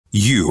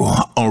You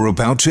are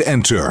about to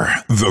enter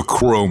the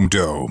Chrome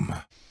Dome.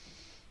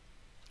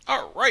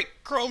 Alright,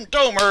 Chrome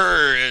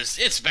Domers!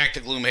 It's back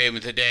to Gloomhaven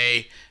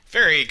today.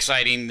 Very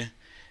exciting.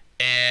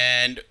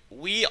 And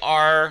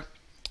I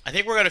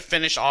think we're going to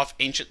finish off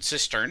Ancient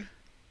Cistern.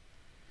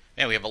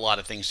 Man, we have a lot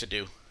of things to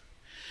do.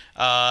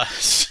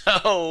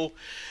 So,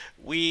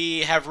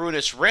 we have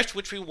Ruinous Rift,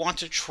 which we want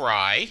to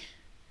try.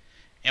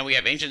 And we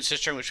have Ancient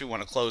Cistern, which we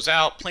want to close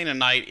out. Plane of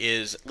Night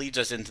leads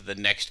us into the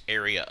next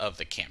area of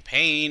the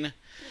campaign.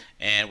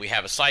 And we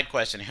have a side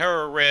quest in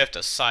Hero Rift,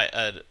 a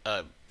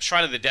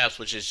Shrine of the Depths,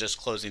 which is just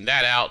closing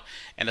that out,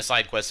 and a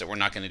side quest that we're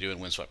not going to do in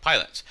Windswept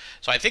Highlands.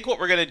 So I think what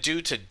we're going to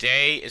do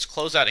today is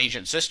close out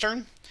Ancient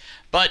Cistern.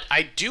 But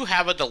I do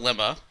have a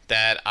dilemma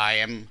that I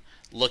am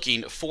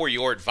looking for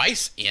your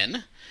advice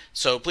in.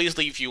 So please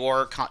leave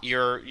your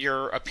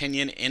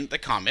opinion in the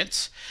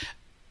comments.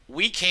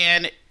 We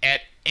can,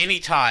 at any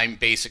time,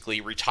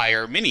 basically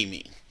retire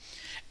Mini-Me.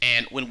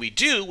 And when we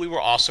do, we will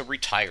also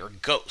retire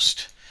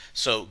Ghost.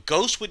 So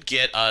Ghost would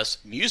get us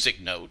Music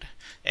Note,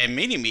 and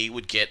Mini-Me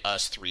would get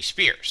us 3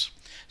 Spears.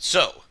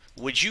 So,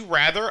 would you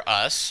rather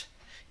us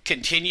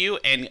continue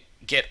and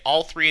get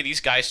all 3 of these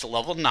guys to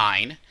level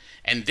 9,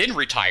 and then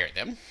retire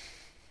them,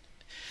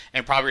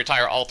 and probably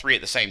retire all 3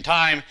 at the same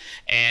time,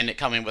 and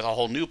come in with a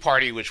whole new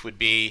party, which would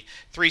be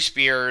 3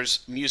 Spears,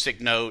 Music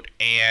Note,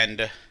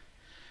 and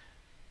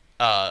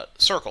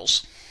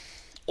Circles?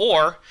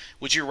 Or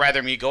would you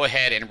rather me go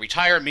ahead and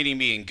retire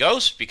Mini-Me and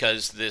Ghost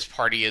because this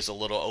party is a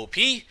little OP,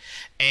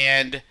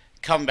 and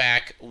come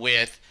back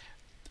with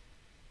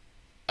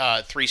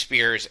 3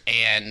 Spears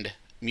and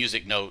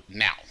Music Note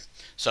now?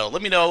 So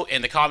let me know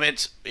in the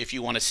comments if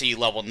you want to see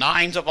level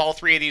 9s of all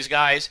 3 of these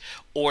guys,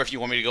 or if you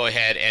want me to go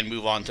ahead and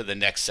move on to the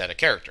next set of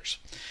characters.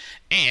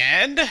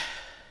 And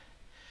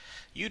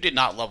you did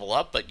not level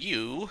up, but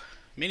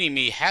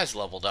Mini-Me has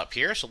leveled up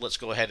here, so let's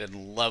go ahead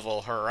and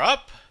level her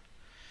up.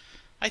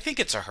 I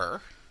think it's a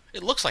her.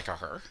 It looks like a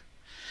her.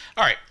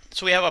 Alright,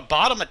 so we have a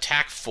bottom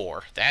attack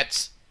 4.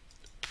 That's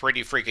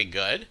pretty freaking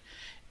good.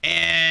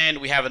 And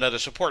we have another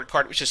support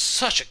card, which is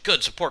such a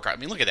good support card. I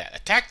mean, look at that.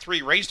 Attack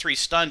 3, range 3,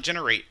 stun,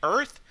 generate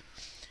earth.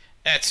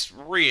 That's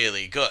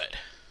really good.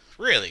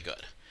 Really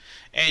good.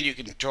 And you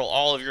can control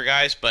all of your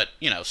guys, but,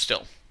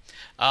 still.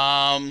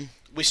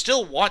 We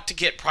still want to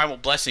get Primal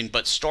Blessing,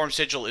 but Storm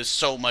Sigil is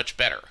so much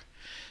better.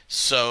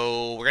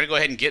 So we're going to go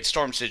ahead and get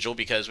Storm Sigil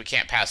because we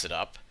can't pass it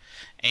up.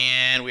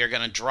 And we are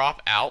going to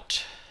drop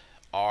out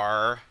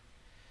our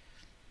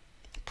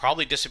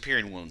probably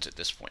Disappearing Wounds at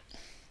this point.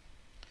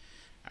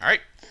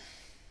 Alright.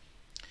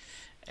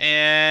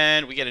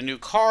 And we get a new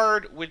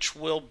card, which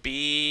will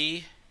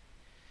be...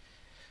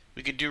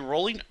 We could do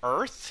Rolling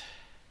Earth.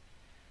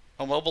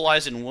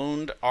 Immobilize and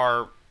Wound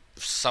are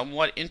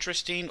somewhat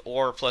interesting,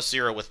 or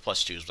 +0 with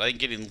 +2s. But I think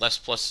getting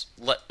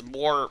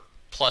more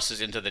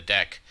pluses into the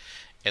deck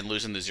and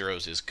losing the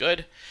zeros is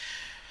good.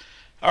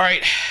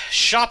 Alright,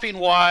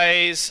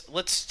 shopping-wise,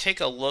 let's take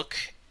a look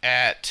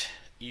at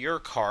your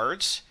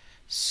cards.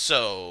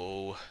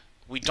 So,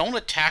 we don't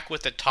attack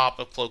with the top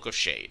of Cloak of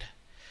Shade.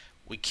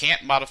 We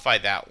can't modify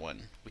that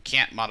one. We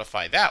can't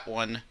modify that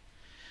one.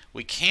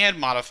 We can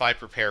modify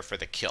Prepare for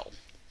the Kill.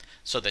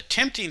 So the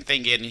tempting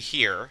thing in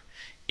here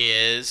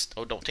is...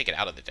 Oh, don't take it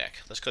out of the deck.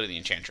 Let's go to the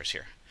Enchantress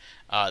here.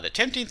 The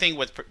tempting thing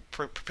with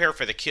Prepare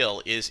for the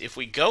Kill is if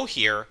we go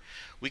here,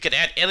 we could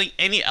add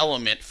any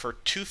element for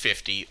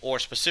 250 or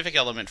specific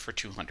element for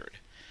 200.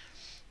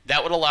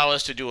 That would allow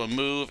us to do a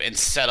move and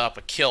set up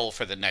a kill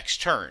for the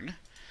next turn.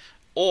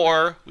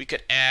 Or we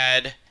could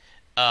add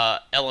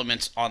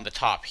elements on the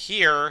top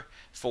here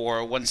for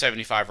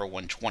 175 or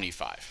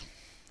 125.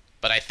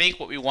 But I think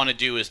what we want to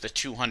do is the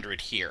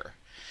 200 here.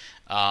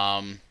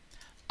 Other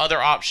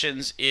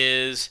options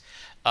is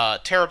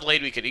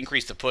Terrorblade. We could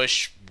increase the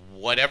push,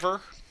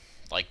 whatever.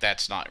 Like,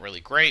 that's not really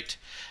great.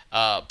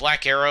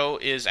 Black Arrow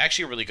is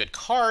actually a really good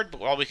card,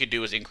 but all we could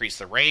do is increase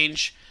the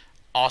range.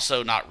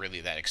 Also not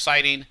really that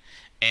exciting.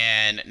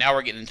 And now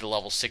we're getting into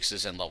level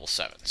 6s and level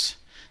 7s.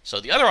 So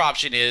the other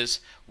option is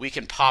we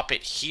can pop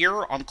it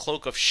here on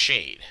Cloak of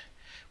Shade,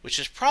 which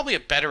is probably a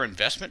better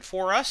investment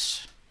for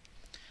us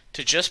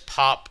to just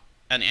pop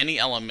any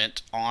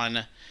element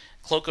on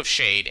Cloak of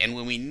Shade. And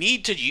when we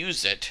need to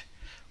use it,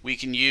 we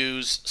can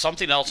use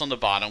something else on the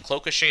bottom,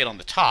 Cloak of Shade on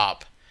the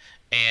top,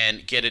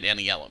 and get it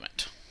any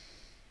element.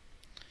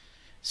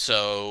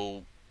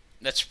 So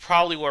that's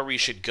probably where we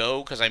should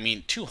go, because I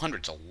mean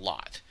 200's a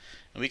lot.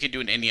 And we could do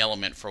an any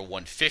element for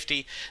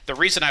 150. The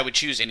reason I would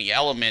choose any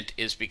element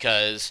is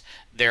because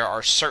there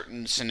are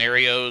certain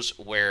scenarios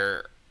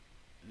where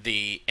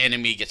the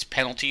enemy gets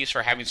penalties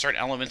for having certain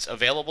elements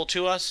available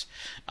to us,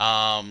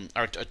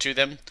 or to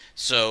them.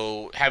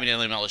 So having an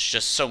element is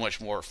just so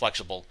much more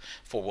flexible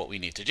for what we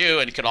need to do,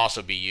 and it could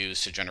also be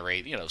used to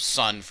generate,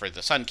 sun for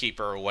the Sunkeeper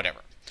or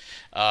whatever.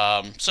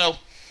 So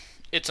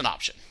it's an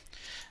option.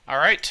 All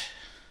right.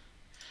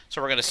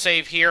 So we're going to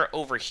save here.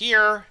 Over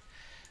here,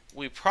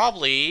 we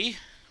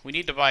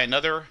need to buy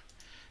another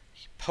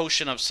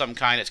potion of some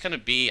kind. It's going to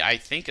be,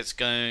 it's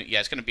going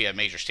to be a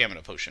major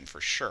stamina potion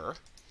for sure.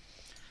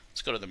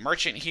 Let's go to the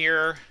merchant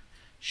here.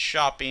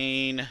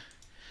 shopping,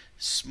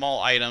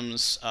 small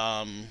items.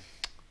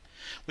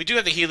 We do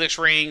have the Helix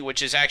Ring,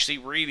 which is actually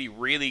really,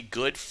 really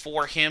good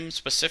for him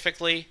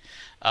specifically.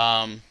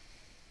 But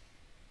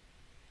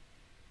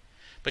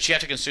you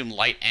have to consume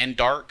light and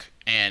dark,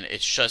 and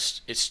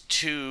it's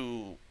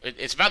too...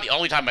 It's about the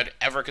only time I'd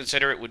ever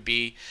consider it would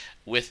be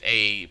with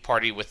a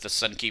party with the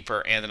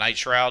Sunkeeper and the Night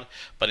Shroud,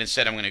 but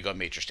instead I'm going to go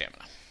Major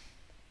Stamina.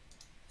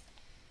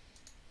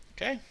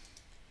 Okay.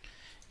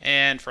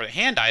 And for the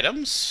hand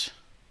items,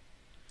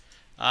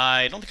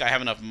 I don't think I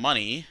have enough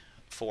money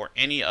for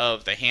any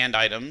of the hand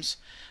items.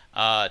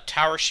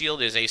 Tower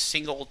Shield is a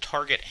single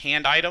target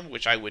hand item,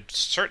 which I would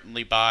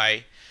certainly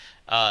buy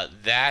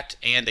that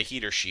and the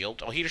Heater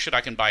Shield. Oh, Heater Shield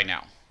I can buy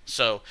now.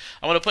 So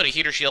I'm going to put a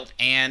Heater Shield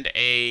and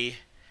a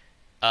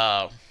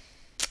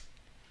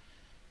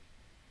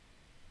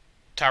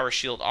Tower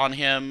Shield on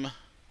him.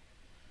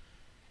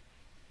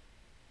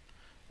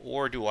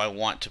 Or do I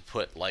want to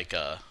put like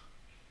a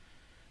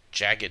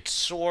Jagged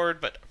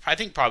Sword? But I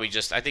think we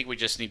just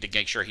need to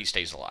make sure he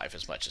stays alive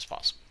as much as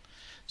possible.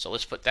 So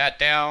let's put that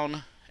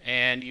down.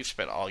 And you've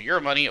spent all your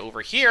money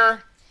over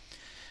here.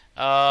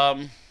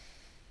 There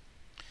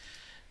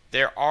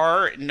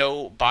are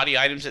no body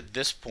items at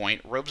this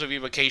point. Robes of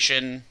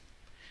Evocation,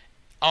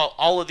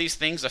 all of these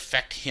things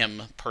affect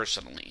him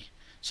personally.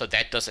 So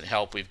that doesn't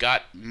help. We've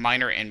got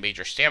minor and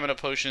major stamina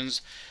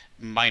potions.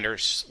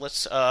 Minors.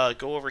 Let's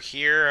go over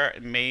here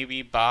and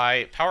maybe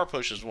buy... Power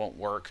potions won't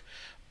work.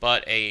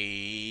 But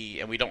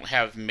and we don't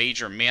have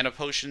major mana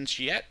potions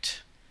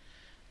yet.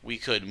 We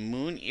could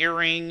Moon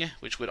Earring,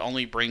 which would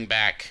only bring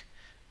back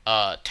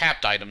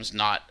tapped items,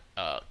 not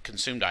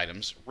consumed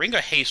items. Ring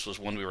of Haste was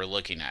one we were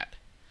looking at.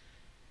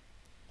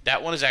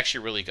 That one is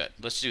actually really good.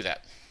 Let's do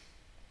that.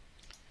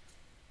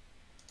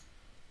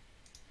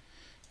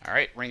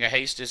 Alright, Ring of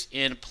Haste is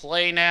in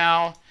play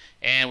now,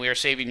 and we are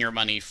saving your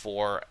money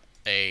for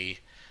a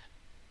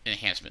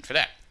enhancement for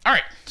that.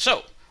 Alright,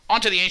 so,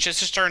 onto the Ancient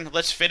Cistern.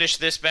 Let's finish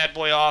this bad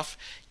boy off,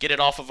 get it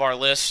off of our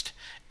list.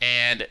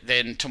 And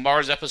then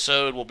tomorrow's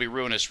episode will be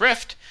Ruinous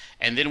Rift,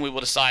 and then we will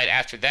decide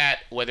after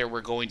that whether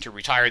we're going to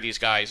retire these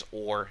guys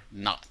or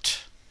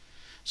not.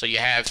 So you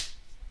have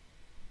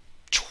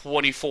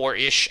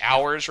 24-ish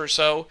hours or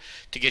so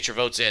to get your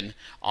votes in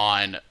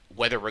on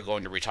whether we're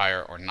going to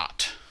retire or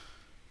not.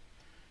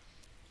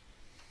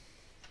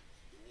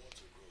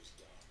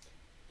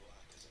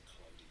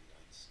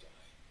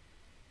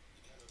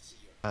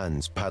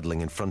 Hands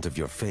paddling in front of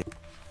your face.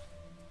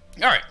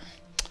 Alright.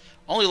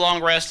 Only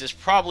long rest is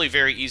probably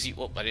very easy.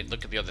 Well, I didn't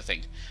look at the other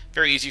thing.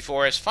 Very easy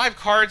for us. 5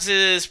 cards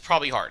is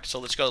probably hard. So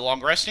let's go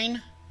long resting.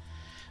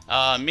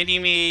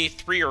 Mini-me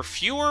 3 or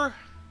fewer.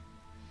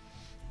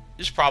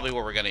 This is probably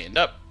where we're going to end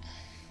up.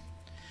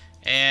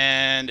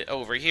 And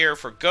over here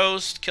for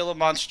Ghost, kill a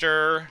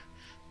monster,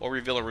 or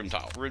reveal a room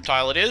tile. Room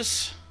tile it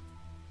is.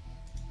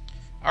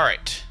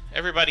 Alright.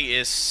 Everybody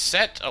is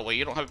set. Oh, wait,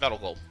 you don't have a battle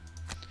goal.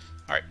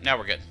 Alright, now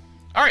we're good.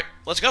 Alright,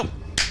 let's go.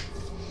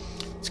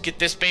 Let's get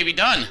this baby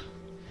done.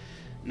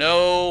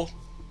 No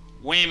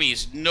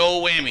whammies.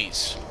 No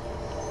whammies.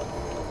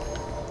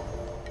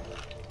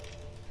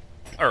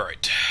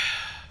 Alright.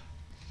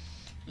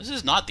 This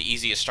is not the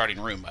easiest starting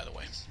room, by the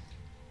way.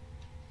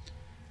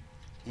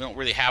 We don't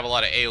really have a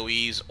lot of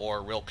AoEs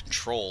or real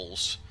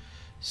controls.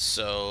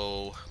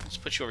 So, let's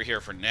put you over here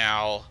for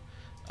now.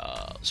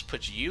 Let's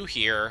put you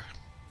here.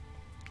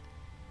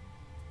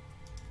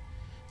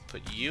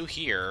 Put you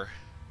here.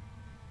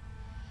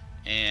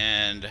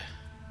 And...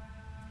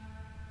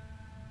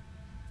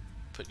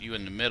 put you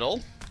in the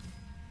middle.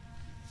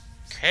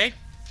 Okay.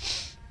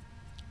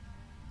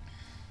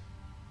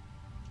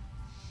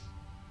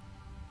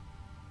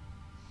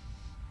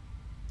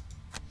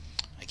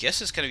 I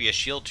guess it's going to be a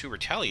shield to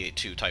retaliate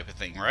to type of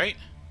thing, right?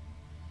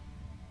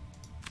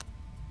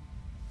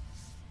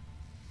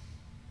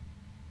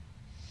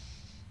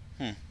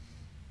 I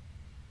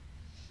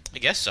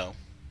guess so.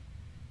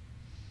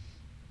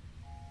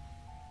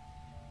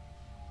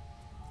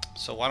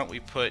 So why don't we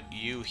put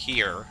you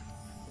here?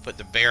 Put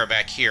the bear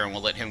back here, and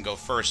we'll let him go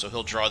first, so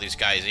he'll draw these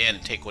guys in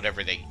and take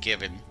whatever they give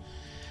him.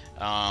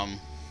 And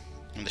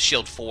the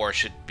shield 4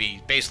 should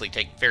basically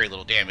take very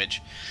little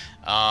damage.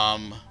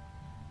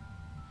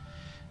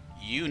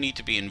 You need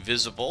to be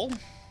invisible.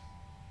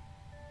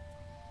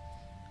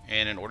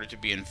 And in order to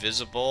be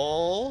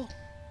invisible,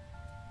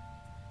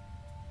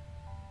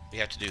 we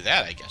have to do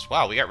that, I guess.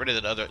 Wow, we got rid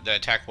of that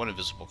attack 1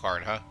 invisible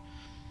card, huh?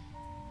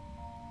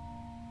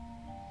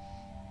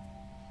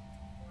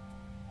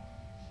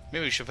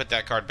 Maybe we should put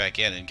that card back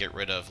in and get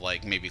rid of,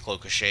 like, maybe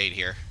Cloak of Shade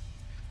here.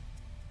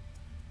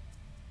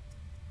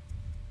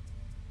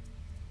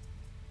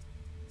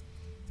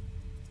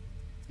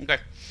 Okay.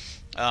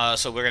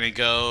 So we're going to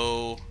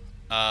go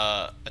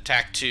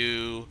attack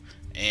 2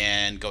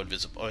 and go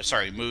invisible. Oh,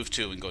 sorry, move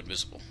 2 and go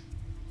invisible.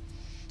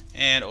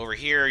 And over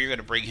here, you're going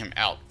to bring him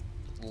out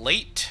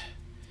late.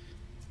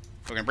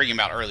 We're going to bring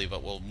him out early,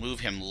 but we'll move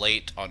him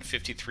late on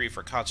 53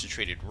 for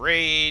Concentrated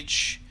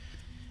Rage.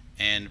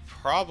 And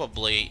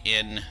probably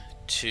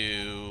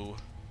into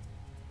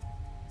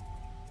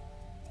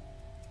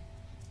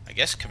I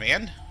guess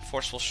command?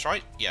 Forceful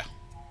strike? Yeah.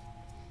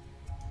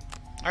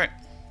 Alright.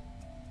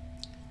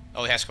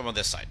 Oh, he has to come on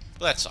this side.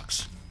 Well, that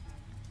sucks.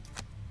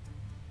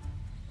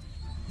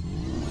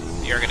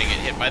 You're going to get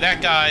hit by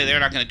that guy. They're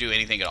not going to do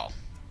anything at all.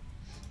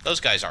 Those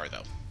guys are,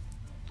 though.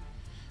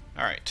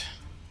 Alright.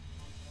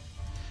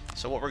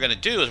 So what we're going to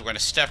do is we're going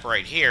to step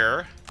right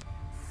here.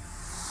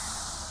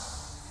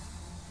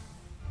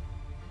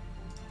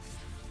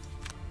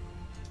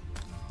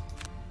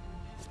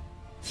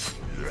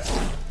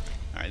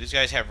 Alright, these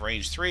guys have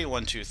range 3,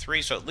 1, 2,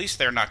 3, so at least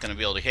they're not going to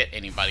be able to hit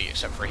anybody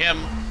except for him,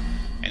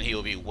 and he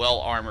will be well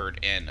armored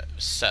and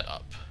set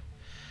up.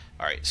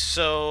 Alright,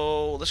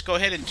 so let's go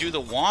ahead and do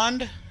the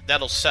wand.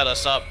 That'll set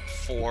us up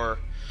for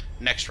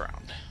next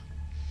round.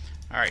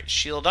 Alright,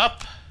 shield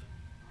up.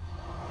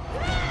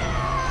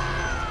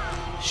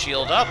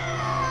 Shield up.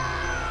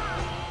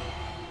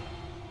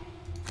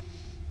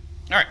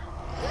 Alright.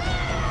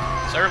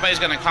 So everybody's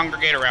going to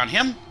congregate around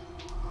him.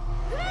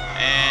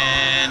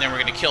 And then we're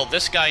going to kill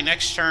this guy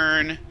next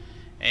turn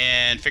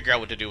and figure out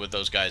what to do with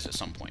those guys at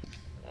some point.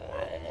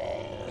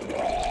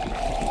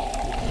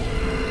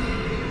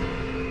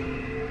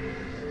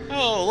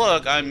 Oh,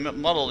 look,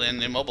 I'm muddled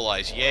and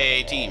immobilized.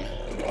 Yay, team.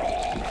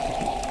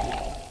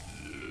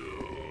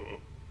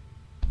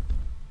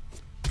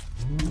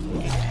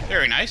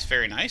 Very nice,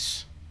 very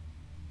nice.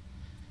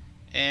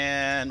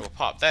 And we'll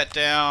pop that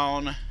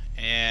down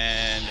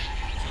and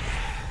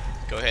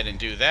go ahead and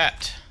do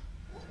that.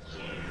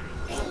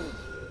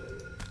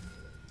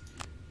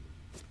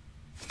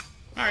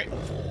 Alright.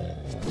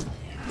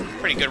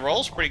 Pretty good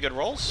rolls, pretty good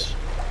rolls.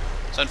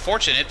 It's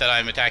unfortunate that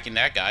I'm attacking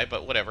that guy,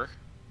 but whatever.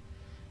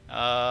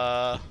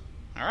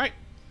 Alright.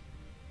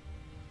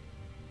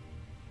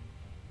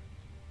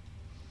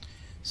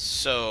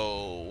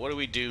 So, what do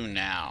we do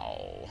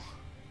now?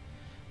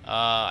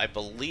 I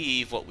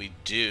believe what we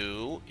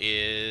do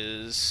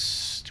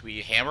is... do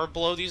we hammer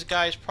blow these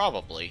guys?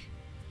 Probably.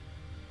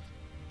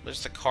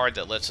 There's the card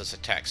that lets us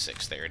attack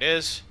 6. There it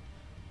is.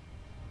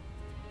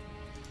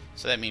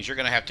 So that means you're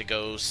going to have to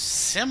go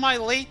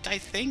semi-late, I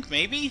think,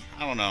 maybe?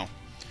 I don't know.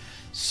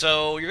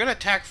 So you're going to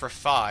attack for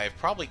 5,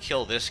 probably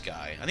kill this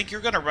guy. I think you're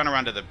going to run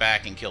around to the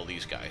back and kill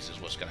these guys is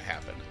what's going to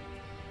happen.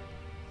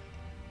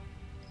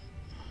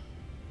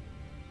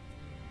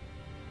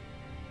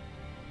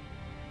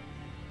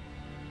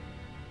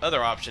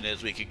 Other option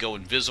is we could go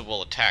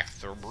invisible, attack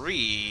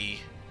 3,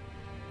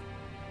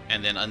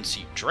 and then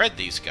unseat dread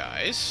these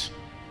guys.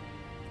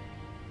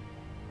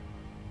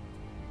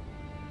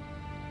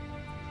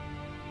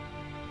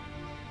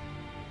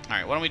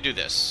 Alright, why don't we do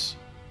this?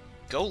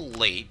 Go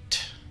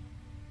late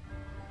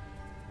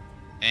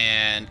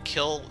and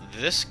kill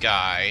this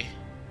guy,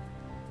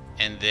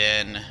 and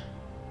then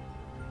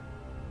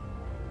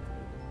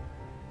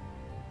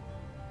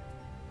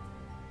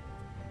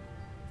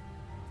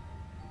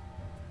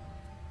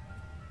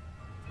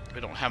we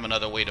don't have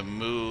another way to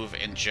move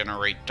and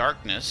generate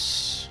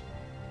darkness,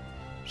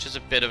 which is a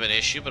bit of an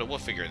issue, but we'll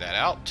figure that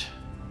out.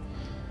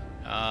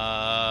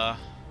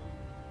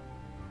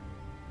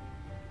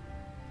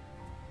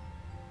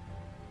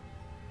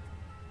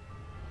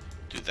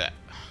 Do that.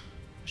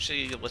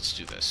 Actually, let's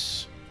do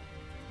this.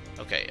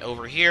 Okay,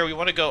 over here, we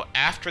want to go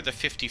after the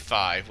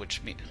 55,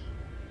 which means...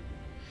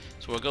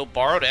 so we'll go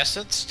Borrowed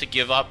Essence to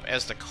give up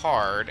as the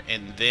card,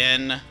 and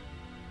then...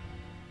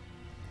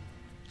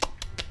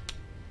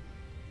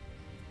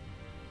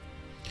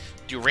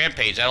 do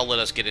Rampage. That'll let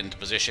us get into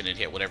position and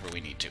hit whatever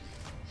we need to.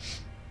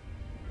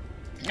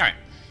 Alright.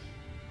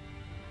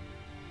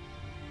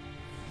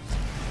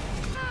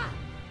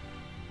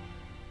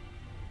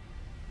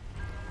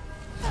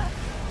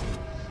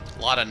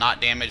 A lot of not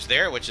damage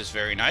there, which is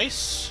very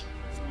nice.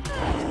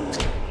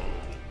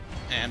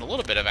 And a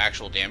little bit of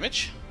actual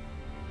damage.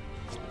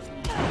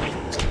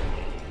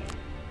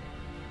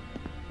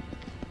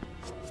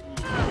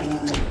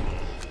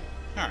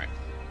 Alright.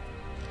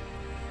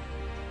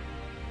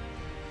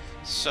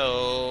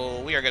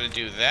 So we are going to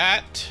do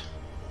that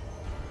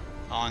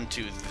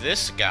onto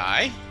this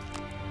guy.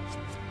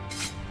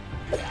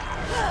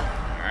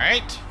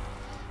 Alright.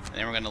 And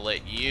then we're going to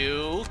let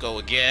you go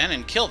again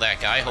and kill that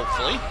guy,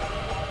 hopefully.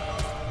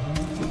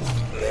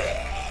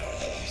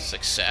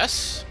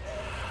 Success.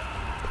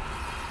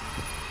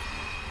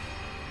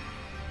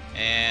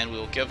 And we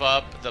will give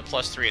up the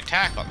 +3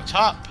 attack on the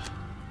top.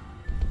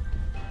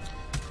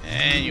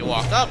 And you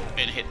walk up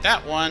and hit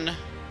that one.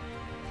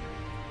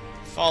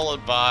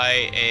 Followed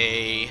by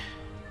a...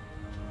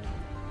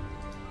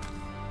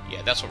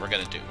 yeah, that's what we're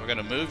going to do. We're going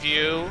to move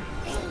you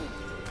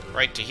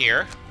right to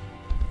here.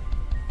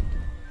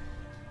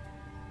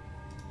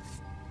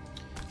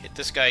 Hit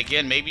this guy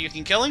again. Maybe you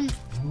can kill him?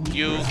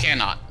 You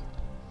cannot.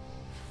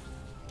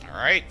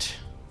 Alright.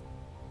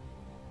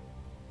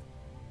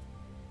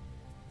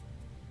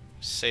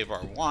 Save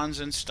our wands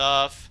and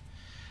stuff.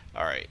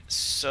 Alright,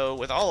 so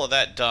with all of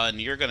that done,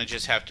 you're going to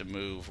just have to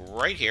move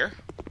right here.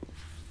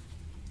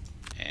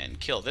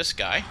 And kill this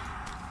guy.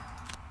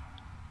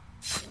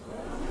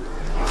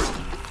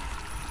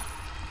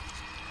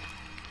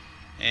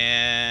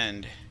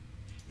 And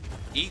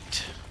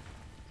eat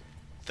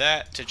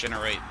that to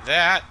generate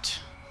that.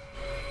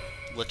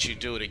 Let you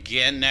do it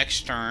again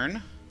next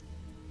turn.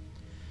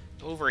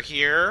 Over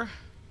here.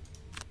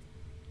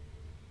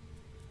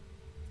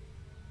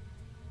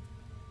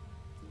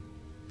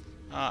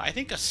 I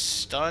think a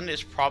stun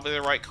is probably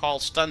the right call.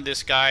 Stun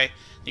this guy. I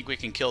think we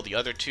can kill the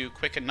other two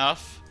quick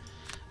enough.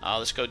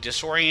 Let's go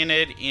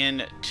disoriented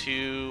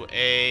into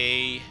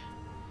a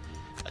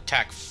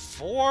attack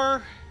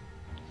 4.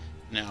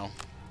 No.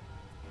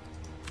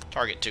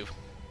 Target 2.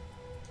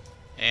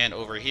 And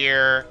over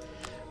here,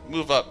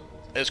 move up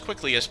as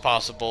quickly as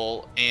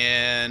possible.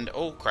 And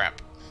oh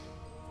crap.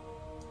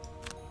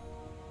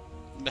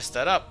 Messed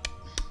that up.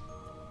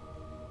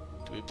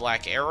 Do we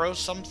black arrow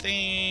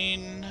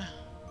something?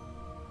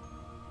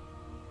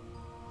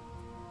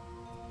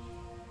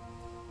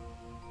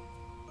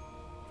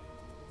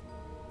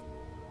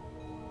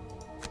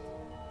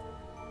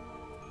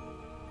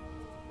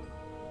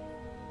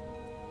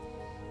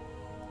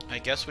 I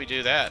guess we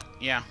do that,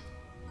 yeah.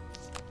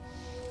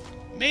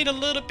 Made a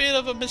little bit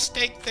of a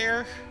mistake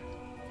there.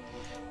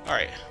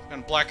 Alright, I'm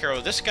gonna black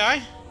arrow this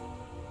guy.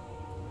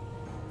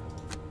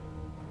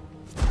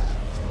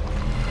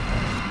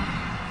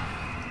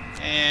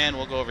 And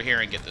we'll go over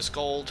here and get this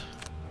gold,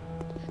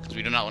 because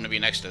we do not want to be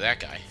next to that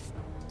guy.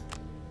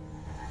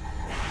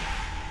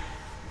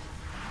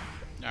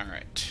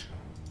 Alright.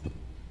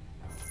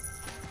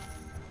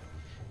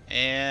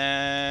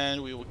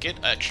 And we will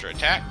get extra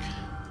attack.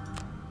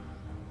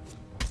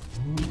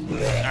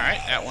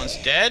 Alright, that one's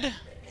dead.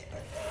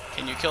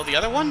 Can you kill the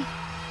other one?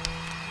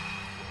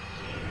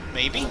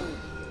 Maybe.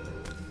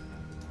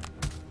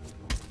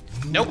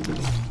 Nope.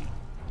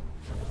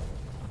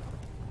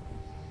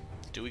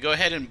 Do we go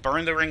ahead and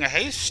burn the Ring of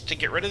Haste to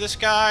get rid of this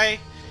guy?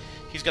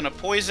 He's going to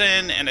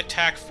poison and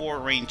attack for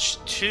range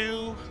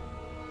 2.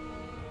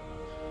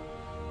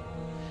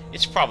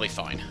 It's probably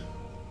fine.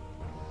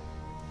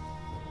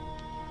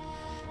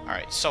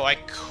 Alright, so I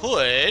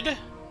could...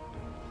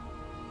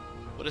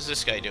 What is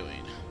this guy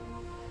doing?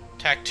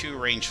 Attack 2,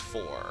 range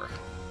 4.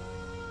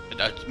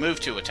 Move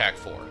to attack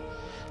 4.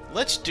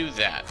 Let's do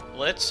that.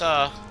 Let's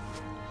go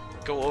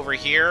over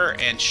here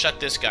and shut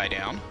this guy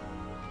down.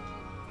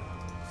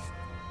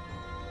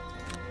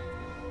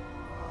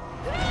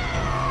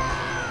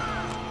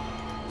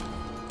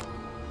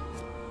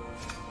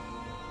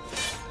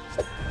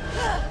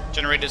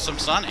 Generated some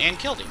sun and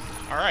killed him.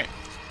 Alright.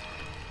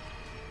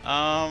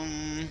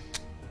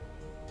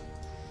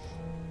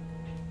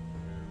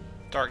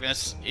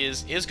 Darkness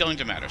is going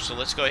to matter, so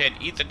let's go ahead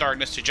and eat the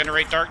darkness to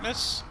generate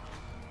darkness.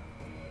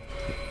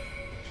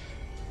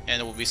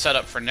 And it will be set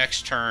up for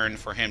next turn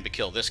for him to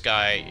kill this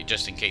guy,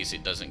 just in case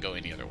it doesn't go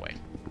any other way.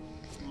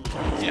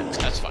 Yeah,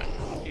 that's fine.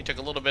 He took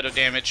a little bit of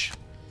damage.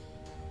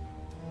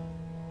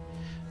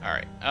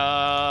 Alright,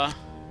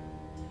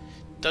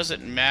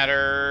 doesn't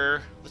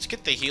matter. Let's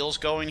get the heals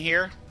going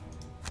here.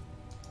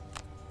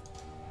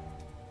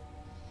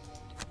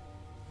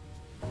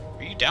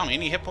 Are you down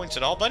any hit points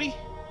at all, buddy?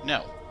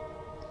 No.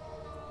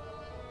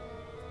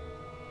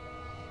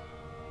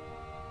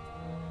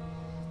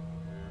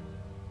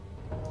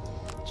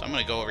 So I'm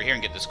going to go over here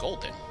and get this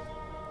gold then.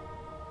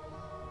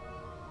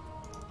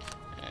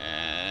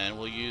 And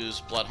we'll use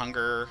Blood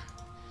Hunger.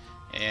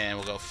 And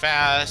we'll go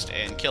fast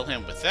and kill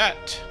him with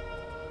that.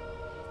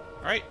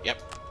 Alright,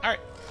 yep. Alright.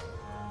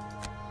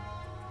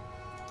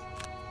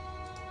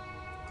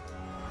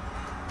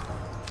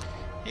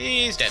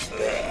 He's dead.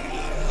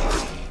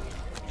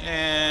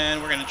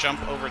 And we're going to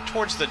jump over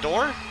towards the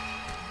door.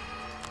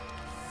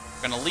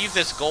 We're going to leave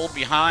this gold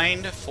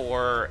behind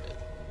for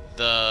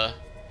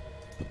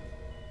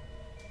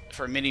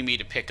Mini-Me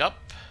to pick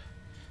up.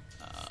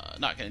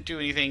 Not going to do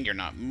anything. You're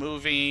not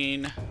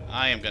moving.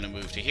 I am going to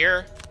move to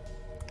here.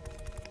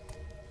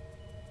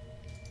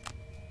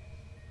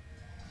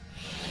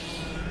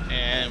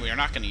 And we are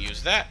not going to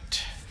use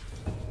that.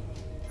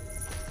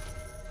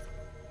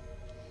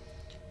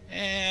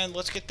 And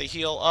let's get the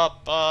heal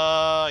up,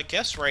 I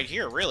guess right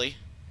here, really.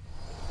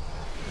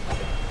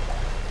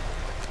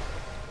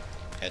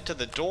 Head to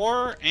the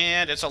door,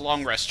 and it's a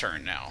long rest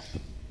turn now.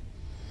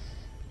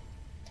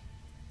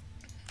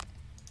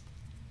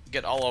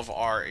 Get all of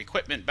our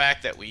equipment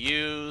back that we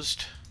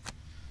used.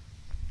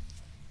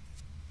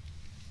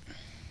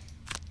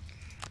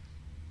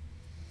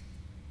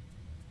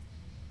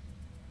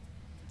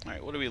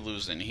 Alright, what do we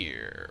lose in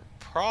here?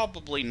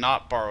 Probably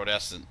not borrowed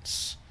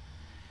essence.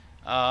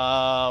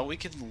 We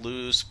can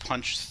lose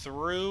punch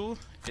through.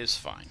 Is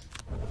fine.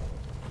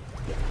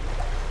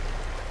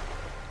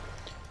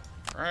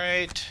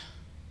 Right.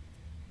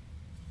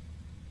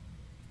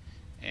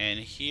 And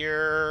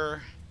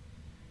here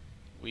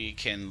we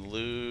can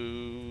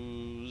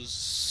lose.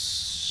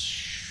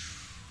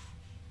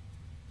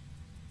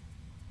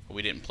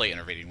 We didn't play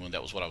Enervating Wound.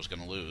 That was what I was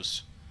going to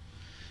lose.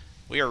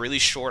 We are really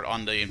short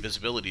on the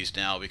invisibilities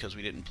now because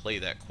we didn't play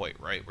that quite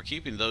right. We're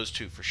keeping those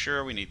two for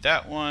sure. We need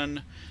that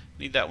one.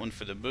 Need that one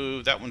for the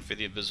move, that one for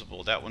the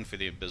invisible, that one for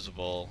the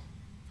invisible,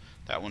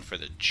 that one for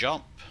the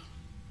jump.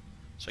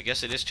 So I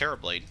guess it is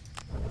Terrorblade.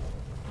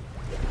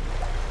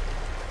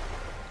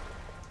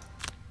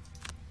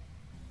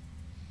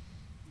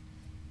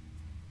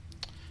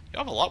 You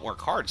have a lot more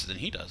cards than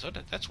he does.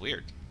 That's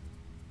weird.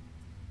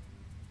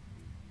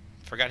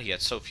 Forgot he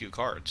had so few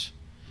cards.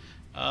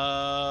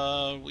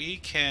 We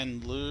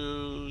can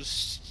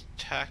lose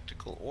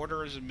tactical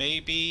orders,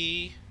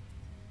 maybe.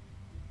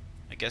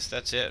 I guess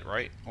that's it,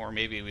 right? Or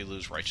maybe we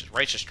lose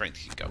righteous strength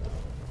can go.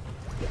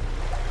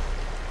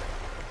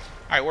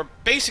 Alright, we're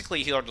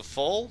basically healed to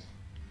full.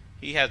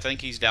 I think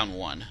he's down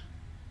 1.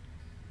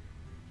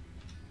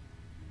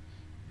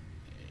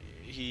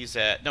 He's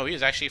at... No, he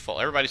is actually full.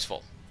 Everybody's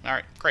full.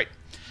 Alright, great.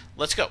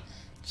 Let's go.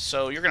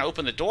 So you're going to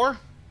open the door.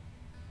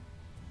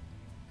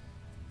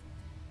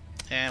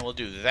 And we'll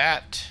do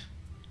that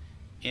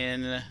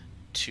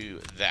into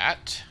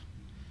that,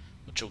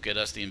 which will get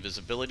us the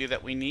invisibility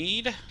that we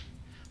need.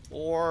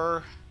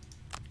 Or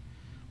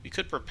we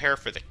could prepare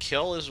for the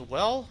kill as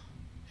well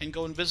and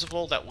go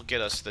invisible. That will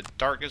get us the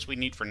darkness we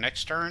need for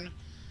next turn.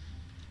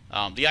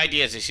 The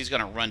idea is he's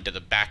going to run to the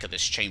back of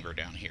this chamber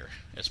down here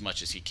as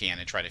much as he can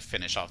and try to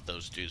finish off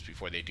those dudes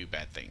before they do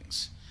bad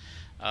things.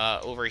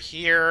 Over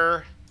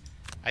here,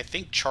 I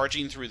think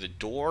charging through the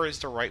door is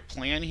the right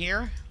plan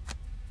here.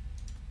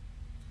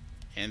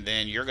 And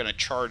then you're going to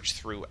charge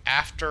through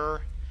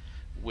after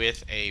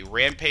with a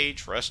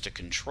rampage for us to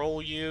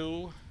control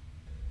you.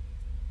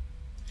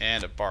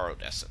 And a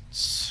borrowed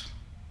essence.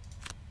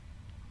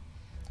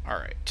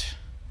 Alright.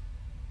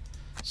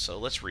 So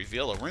let's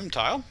reveal a room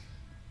tile.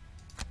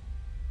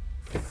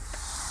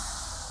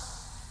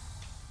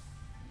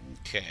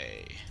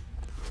 Okay.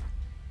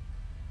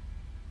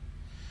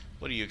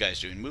 What are you guys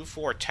doing? Move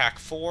 4, attack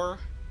 4.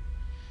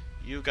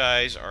 You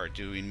guys are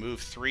doing move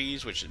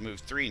 3s, which is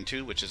move 3 and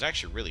 2, which is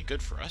actually really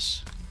good for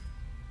us.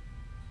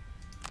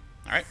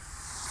 Alright.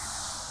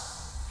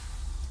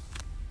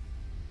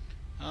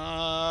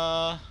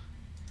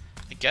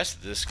 I guess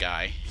this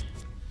guy.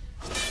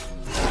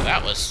 Oh,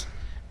 that was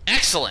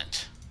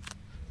excellent!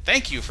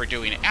 Thank you for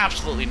doing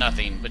absolutely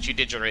nothing, but you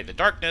did generate the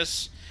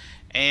darkness.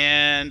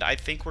 And I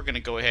think we're going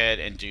to go ahead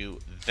and do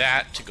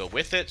that to go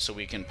with it, so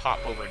we can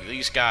pop over to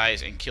these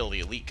guys and kill the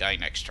elite guy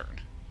next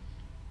turn.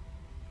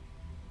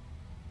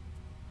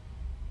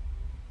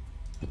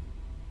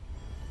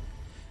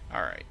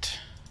 Alright.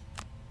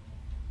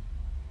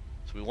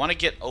 So we want to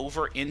get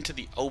over into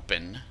the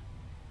open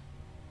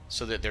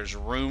so that there's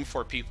room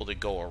for people to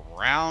go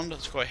around.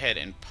 Let's go ahead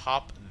and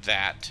pop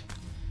that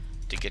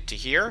to get to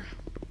here.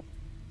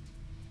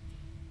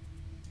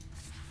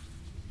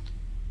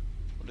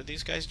 What are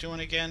these guys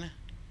doing again?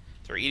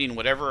 They're eating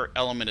whatever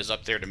element is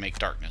up there to make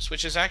darkness,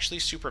 which is actually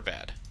super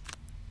bad.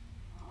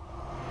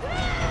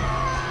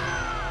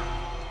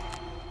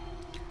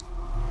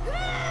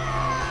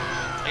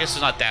 I guess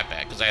it's not that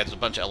bad, because I have a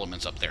bunch of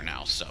elements up there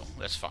now, so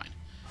that's fine.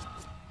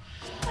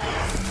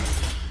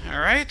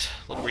 Alright,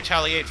 a little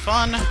retaliate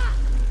fun.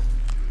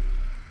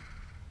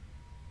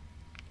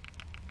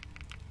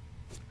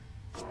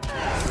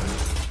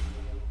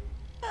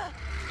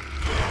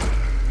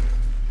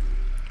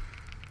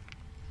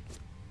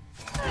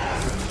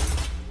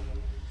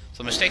 So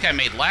the mistake I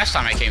made last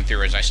time I came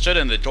through is I stood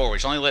in the door,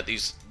 which only let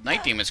these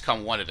night demons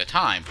come one at a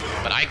time,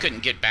 but I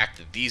couldn't get back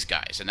to these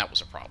guys, and that was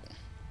a problem.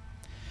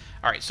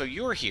 Alright, so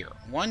you're here.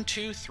 1,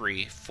 2,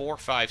 3, 4,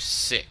 5,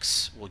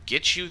 6. We'll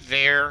get you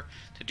there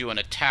to do an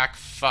attack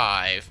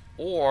 5,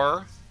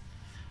 or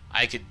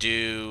I could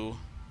do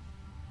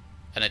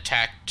an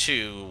attack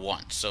 2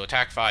 once. So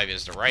attack 5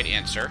 is the right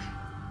answer.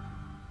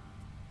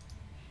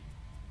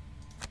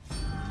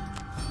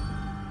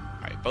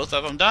 Alright, both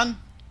of them done.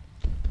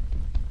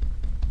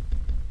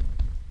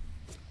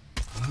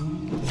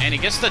 And he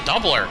gets the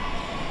doubler.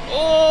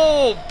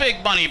 Oh,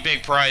 big money,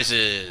 big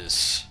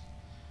prizes.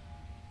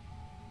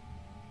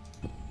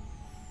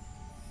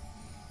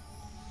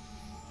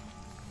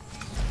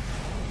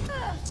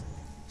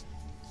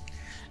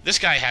 This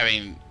guy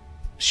having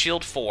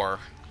shield 4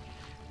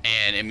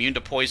 and immune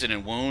to poison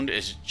and wound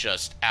is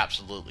just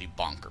absolutely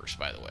bonkers,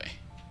 by the way.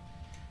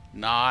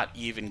 Not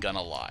even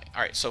gonna lie.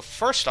 Alright, so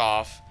first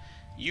off,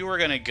 you are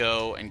gonna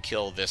go and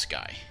kill this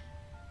guy.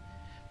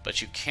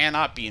 But you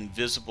cannot be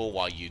invisible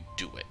while you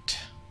do it.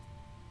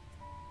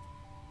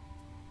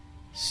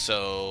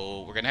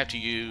 So we're gonna have to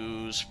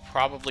use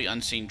probably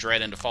Unseen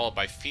Dread and to follow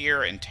by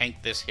Fear and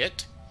tank this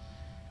hit.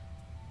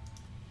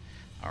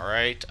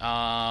 Alright,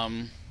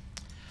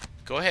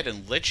 go ahead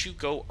and let you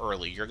go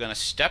early. You're going to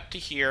step to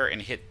here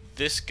and hit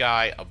this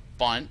guy a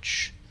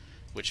bunch,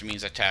 which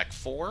means attack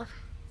 4.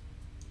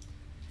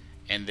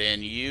 And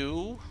then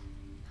you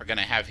are going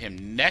to have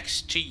him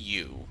next to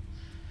you.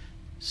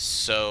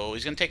 So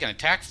he's going to take an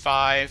attack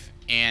 5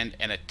 and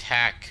an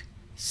attack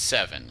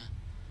 7.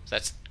 So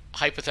that's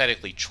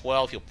hypothetically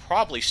 12. He'll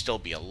probably still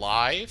be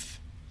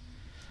alive.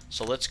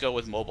 So let's go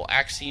with Mobile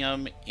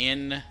Axiom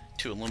in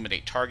to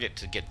illuminate target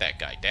to get that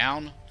guy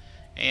down.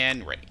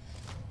 And ready.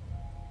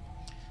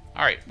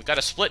 Alright, we got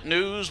a split an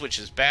ooze, which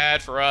is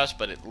bad for us,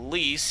 but at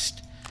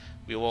least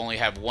we will only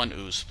have one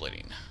ooze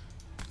splitting.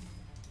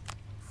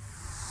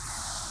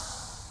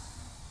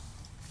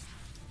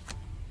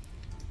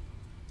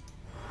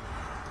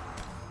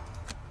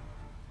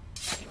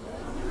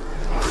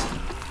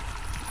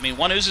 I mean,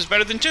 one ooze is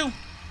better than 2.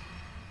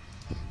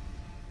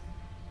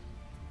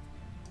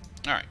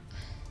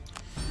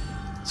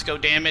 Let's go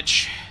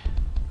damage.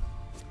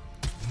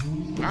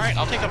 Alright,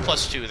 I'll take a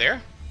 +2 there.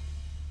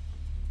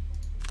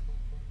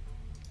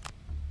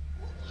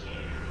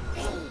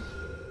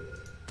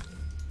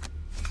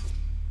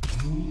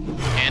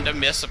 And a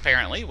miss,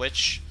 apparently,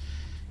 which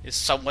is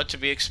somewhat to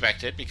be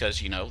expected because,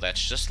 you know,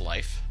 that's just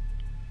life.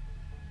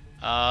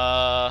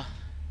 Let's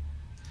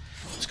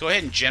go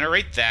ahead and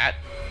generate that,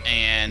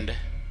 and...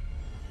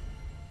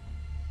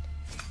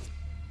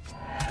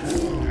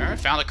 Alright,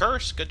 found a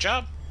curse. Good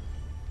job.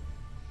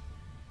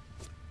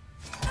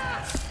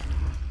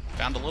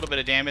 Found a little bit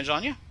of damage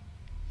on you.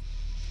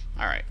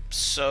 Alright,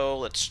 so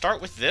let's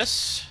start with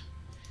this.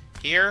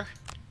 Here,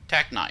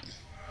 attack 9.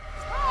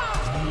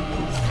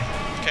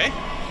 Okay.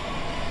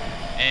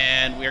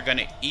 And we're going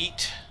to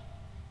eat...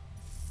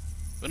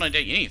 We don't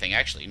eat anything,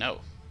 actually,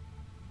 no.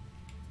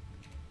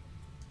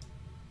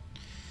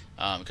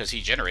 Because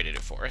he generated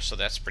it for us, so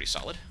that's pretty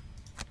solid.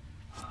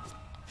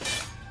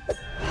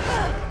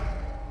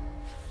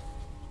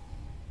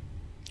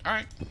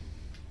 Alright.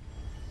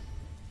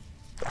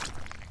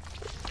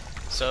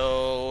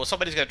 So,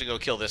 somebody's going to have to go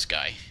kill this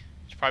guy.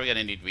 It's probably going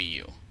to need to be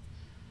you.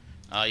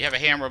 You have a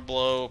hammer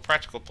blow,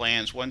 practical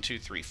plans, 1, 2,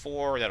 3,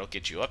 4. That'll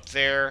get you up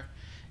there.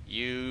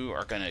 You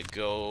are going to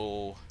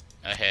go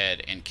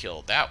ahead and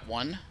kill that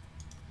one.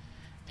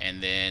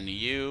 And then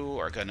you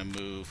are going to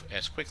move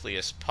as quickly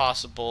as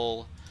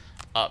possible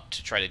up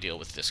to try to deal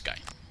with this guy.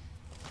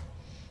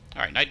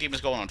 Alright, Night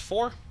Demon's going on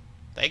 4.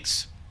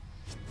 Thanks.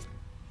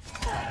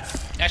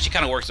 Actually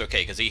kind of works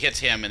okay, because he hits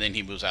him and then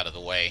he moves out of the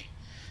way.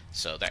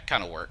 So that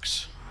kind of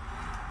works.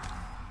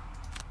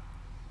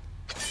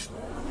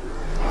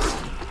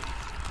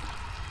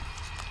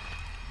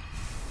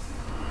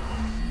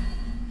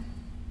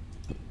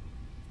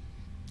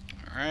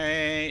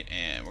 Alright,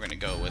 and we're going to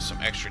go with some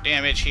extra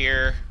damage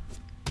here.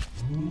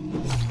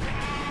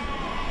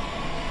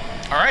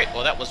 Alright,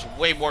 well that was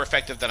way more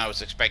effective than I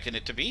was expecting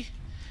it to be.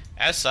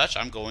 As such,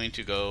 I'm going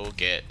to go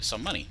get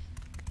some money.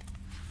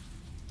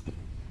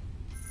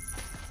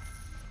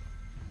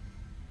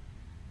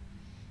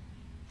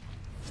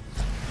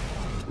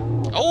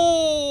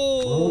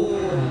 Oh!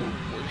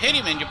 Hit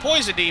him and you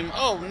poisoned him.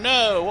 Oh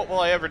no, what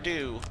will I ever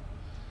do?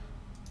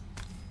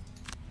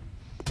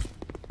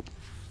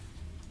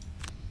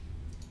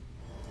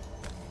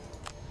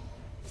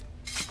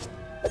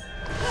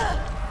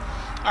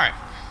 Alright.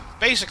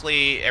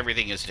 Basically,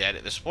 everything is dead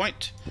at this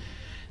point.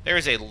 There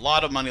is a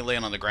lot of money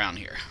laying on the ground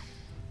here.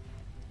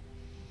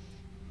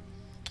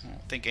 I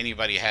don't think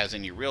anybody has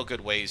any real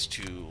good ways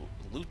to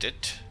loot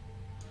it.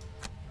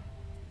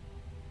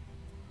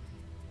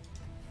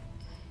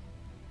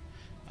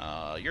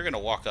 You're going to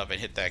walk up and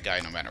hit that guy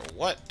no matter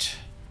what.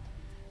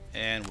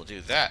 And we'll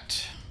do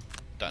that.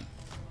 Done.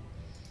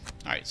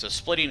 Alright, so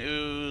Splitting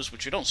Ooze,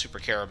 which we don't super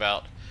care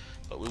about,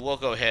 but we will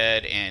go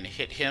ahead and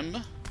hit him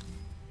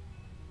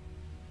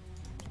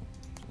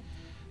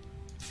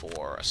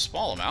for a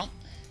small amount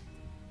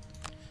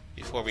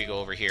before we go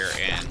over here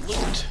and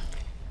loot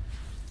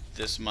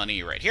this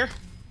money right here.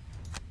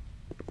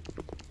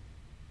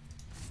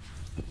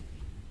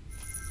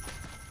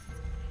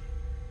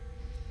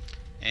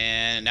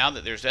 And now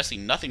that there's basically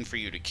nothing for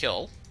you to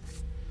kill,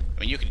 I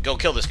mean, you could go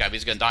kill this guy, but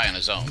he's going to die on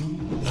his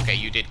own. Okay,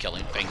 you did kill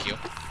him. Thank you.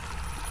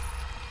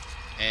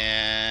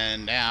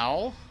 And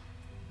now,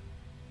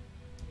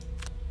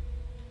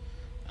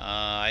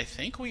 I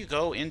think we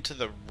go into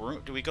the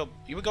room. Do we go?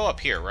 You would go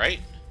up here, right?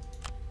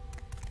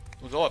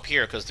 We'll go up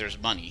here because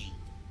there's money.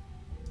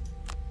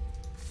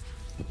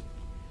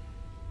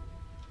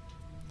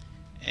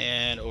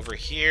 And over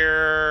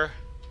here,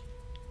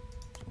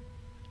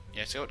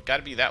 yeah, so it got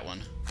to be that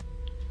one.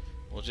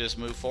 We'll just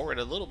move forward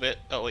a little bit.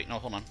 Oh, wait, no,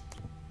 hold on.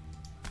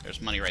 There's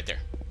money right there.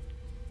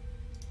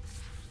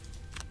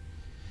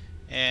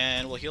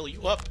 And we'll heal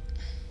you up.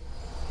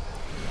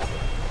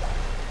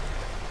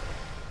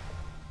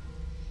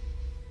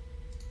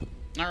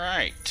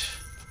 Alright.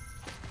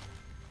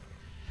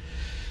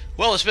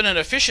 Well, it's been an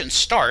efficient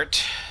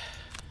start.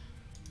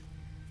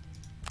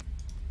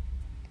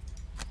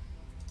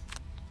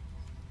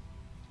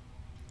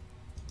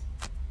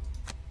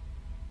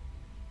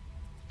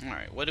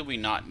 Alright, what do we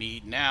not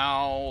need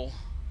now?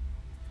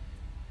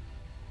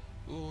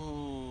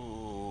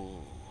 Ooh.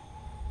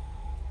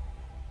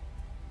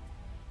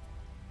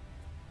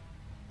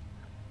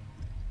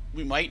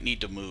 We might need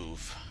to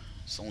move.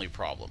 It's the only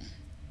problem.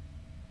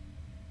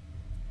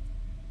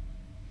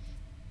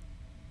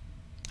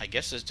 I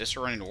guess it's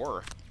Discerning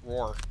Roar.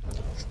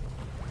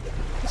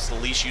 It's the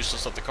least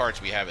useless of the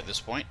cards we have at this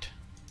point.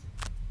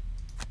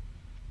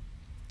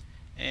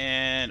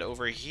 And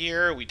over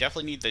here, we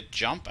definitely need the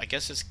jump. I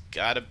guess it's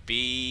gotta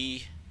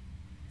be...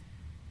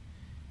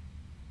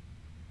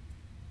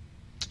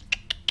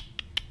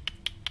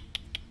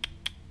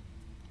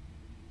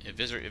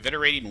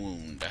 Eviscerating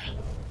Wound.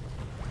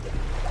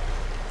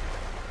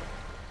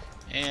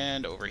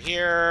 And over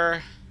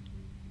here...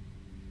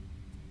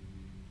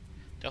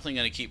 Definitely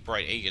going to keep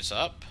Bright Aegis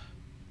up.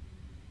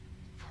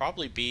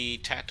 Probably be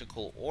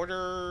Tactical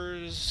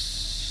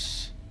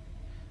Orders.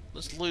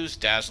 Let's lose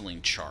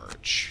Dazzling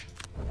Charge.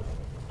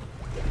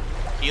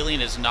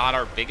 Healing is not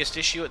our biggest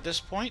issue at this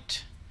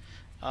point.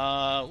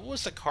 What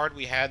was the card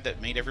we had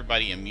that made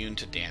everybody immune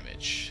to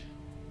damage?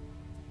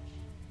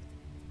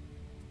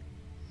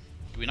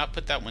 Do we not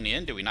put that one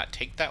in? Do we not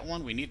take that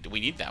one? We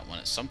need that one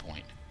at some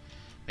point.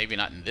 Maybe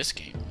not in this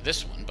game,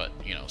 this one, but,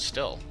 you know,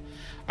 still.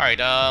 Alright,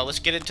 let's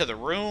get into the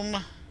room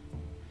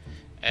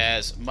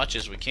as much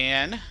as we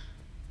can.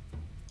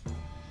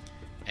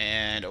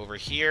 And over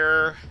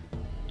here,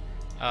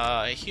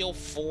 heal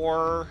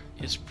 4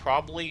 is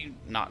probably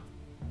not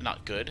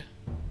good.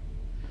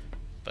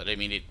 But, I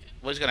mean,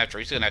 he's gonna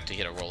have to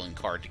hit a rolling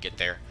card to get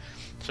there.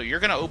 So you're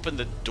gonna open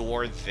the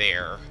door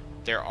there.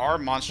 There are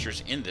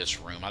monsters in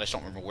this room. I just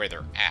don't remember where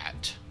they're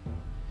at.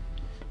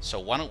 So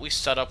why don't we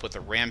set up with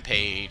a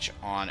rampage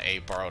on a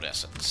borrowed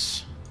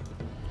essence.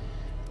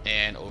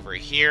 And over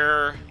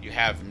here, you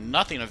have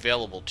nothing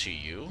available to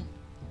you.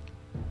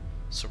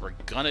 So we're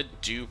gonna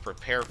do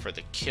prepare for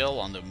the kill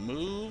on the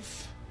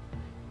move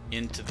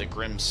into the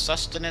Grim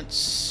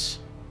Sustenance.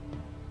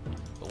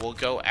 But we'll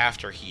go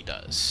after he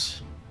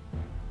does.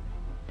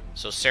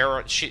 So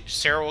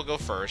Sarah will go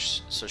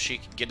first, so she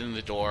can get in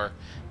the door,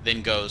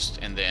 then Ghost,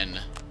 and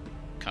then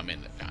come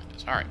in behind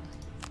us. Alright.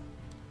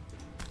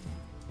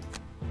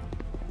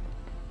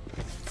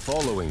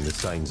 Following the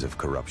signs of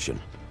corruption,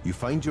 you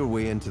find your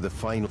way into the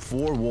final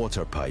 4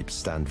 water pipes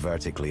stand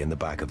vertically in the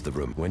back of the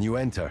room. When you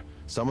enter,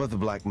 some of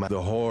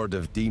the horde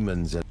of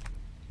demons and...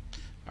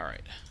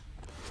 Alright.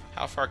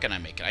 How far can I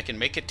make it? I can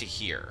make it to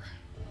here.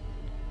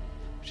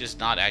 Which is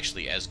not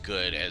actually as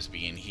good as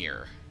being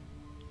here.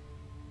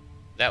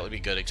 That would be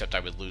good, except I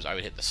would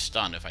hit the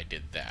stun if I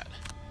did that.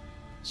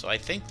 So I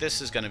think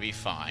this is going to be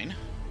fine.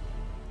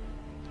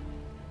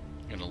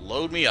 You're going to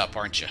load me up,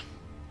 aren't you?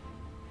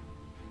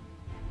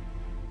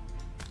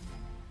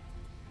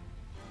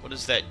 What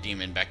is that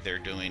demon back there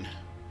doing?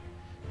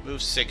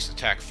 Move 6,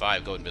 attack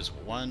 5, go invisible.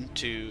 1,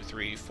 2,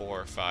 3,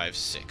 4, 5,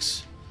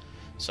 6.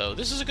 So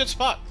this is a good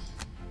spot.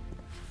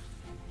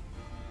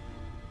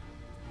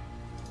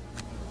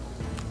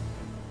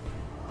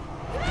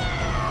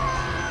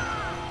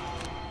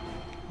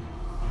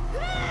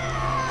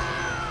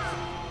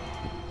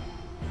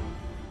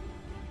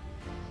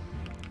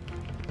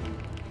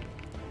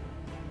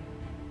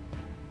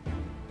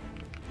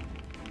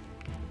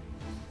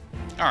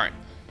 Alright.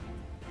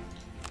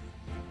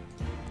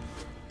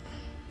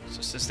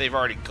 So since they've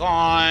already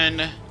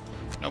gone,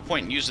 no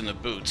point in using the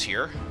boots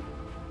here.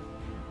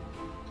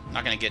 I'm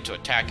not going to get to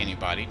attack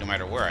anybody, no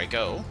matter where I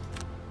go.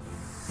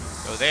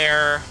 Go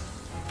there,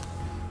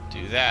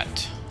 do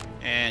that,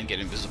 and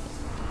get invisible.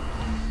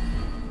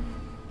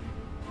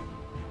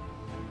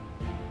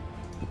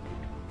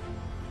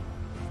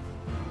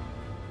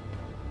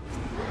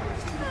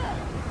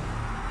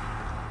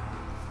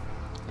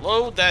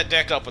 Load that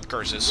deck up with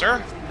curses,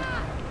 sir.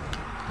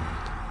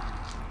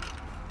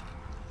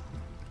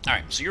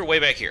 Alright, so you're way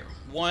back here.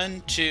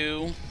 1,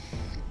 2...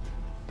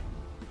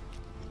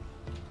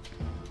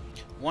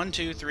 1,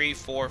 2, 3,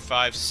 4,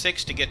 5,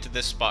 6 to get to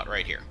this spot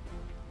right here.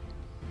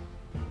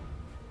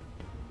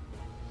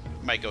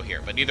 Might go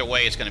here, but either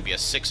way, it's going to be a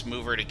 6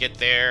 mover to get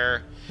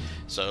there.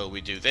 So we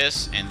do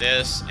this,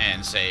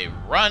 and say,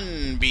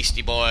 run,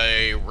 beastie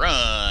boy,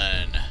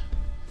 run.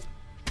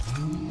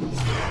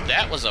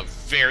 That was a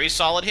very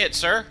solid hit,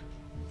 sir.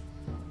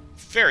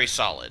 Very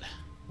solid.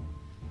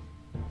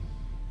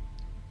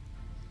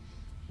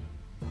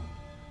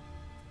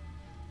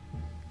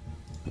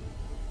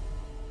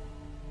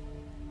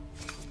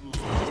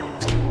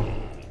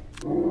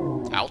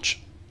 Ouch.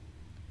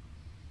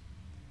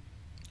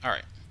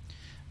 Alright.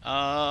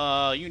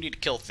 You need to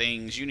kill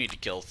things, you need to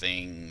kill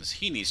things,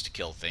 he needs to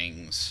kill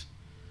things.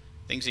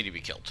 Things need to be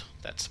killed.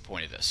 That's the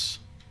point of this.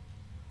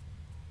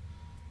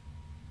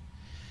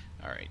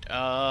 Alright,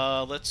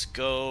 let's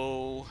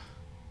go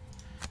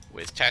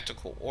with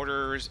tactical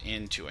orders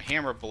into a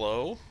hammer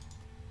blow.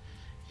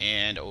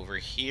 And over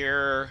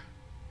here...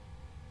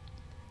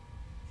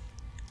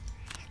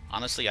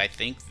 Honestly, I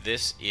think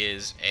this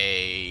is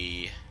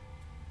a...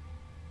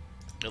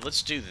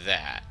 Let's do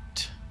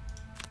that.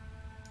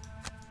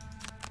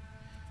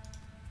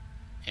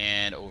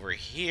 And over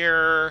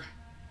here...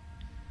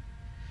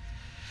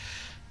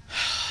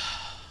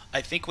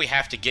 I think we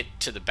have to get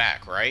to the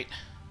back, right?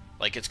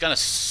 Like, it's gonna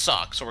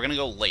suck, so we're gonna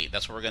go late.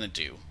 That's what we're gonna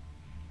do.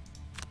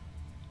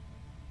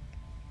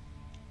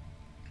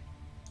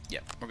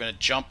 Yep, we're gonna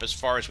jump as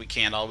far as we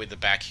can all the way to the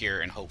back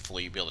here, and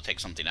hopefully be able to take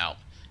something out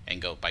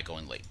and go by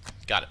going late.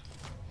 Got it.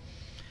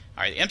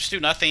 Alright, the imps do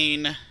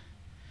nothing.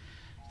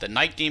 The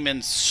night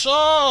demons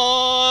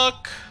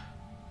suck!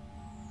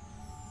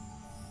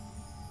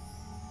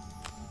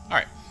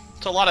 Alright,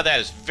 so a lot of that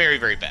is very,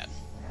 very bad.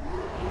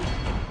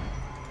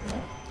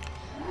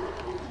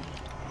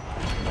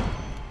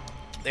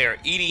 They are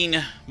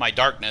eating my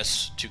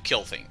darkness to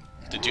kill things,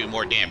 to do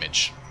more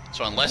damage.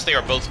 So unless they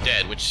are both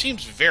dead, which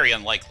seems very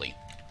unlikely,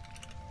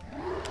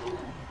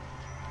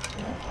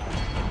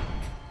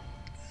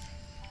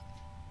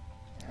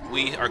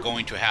 we are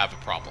going to have a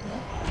problem.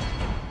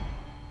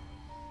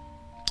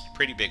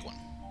 Pretty big one.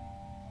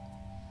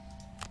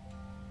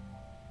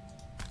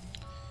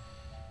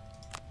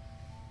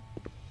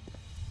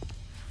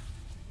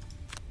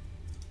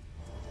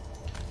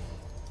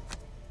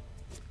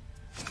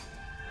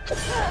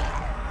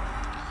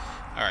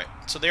 Alright,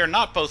 so they are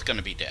not both going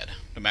to be dead,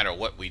 no matter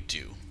what we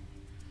do.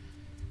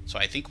 So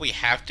I think we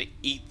have to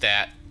eat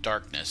that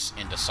darkness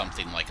into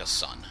something like a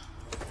sun.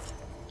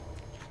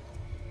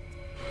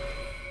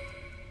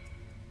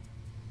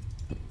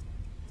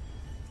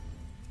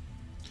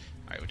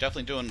 Alright, we're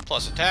definitely doing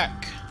plus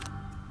attack.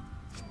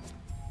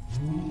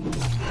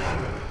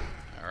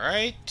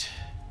 Alright.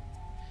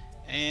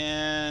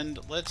 And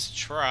let's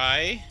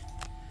try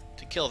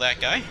to kill that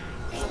guy.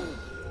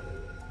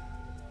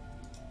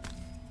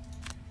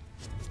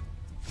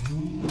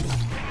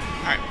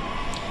 Alright.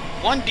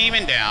 One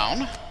demon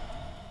down.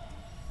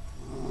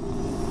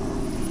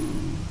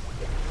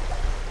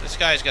 This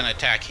guy's gonna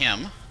attack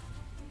him.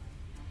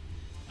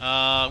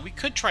 We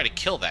could try to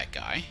kill that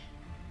guy.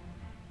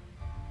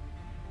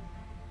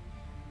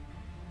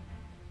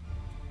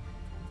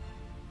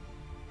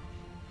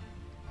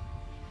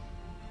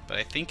 But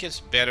I think it's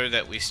better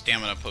that we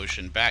stamina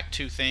potion back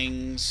two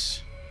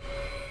things.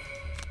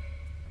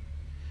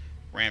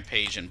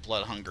 Rampage and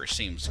blood hunger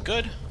seems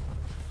good.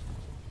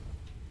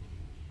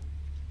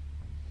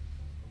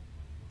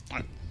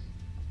 Alright.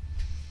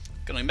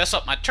 Gonna mess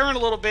up my turn a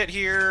little bit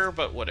here,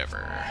 but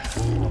whatever.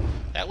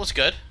 That was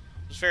good.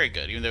 It was very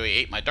good, even though he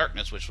ate my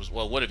darkness, which was,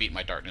 well, would have eaten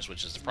my darkness,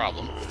 which is the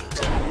problem.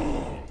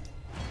 A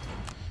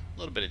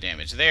little bit of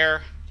damage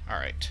there.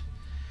 Alright.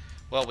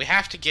 Well, we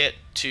have to get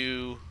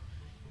to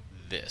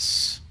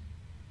this.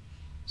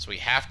 So we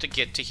have to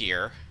get to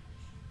here.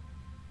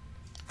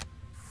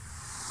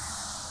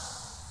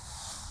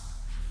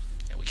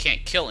 And we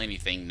can't kill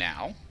anything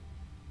now.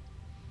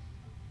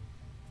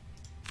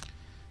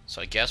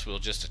 So I guess we'll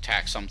just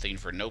attack something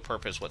for no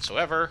purpose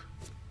whatsoever.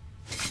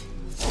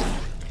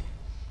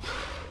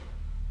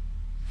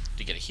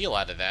 To get a heal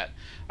out of that.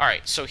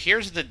 Alright, so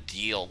here's the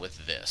deal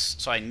with this.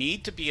 So I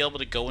need to be able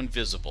to go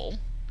invisible.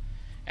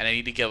 And I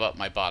need to give up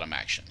my bottom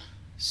action.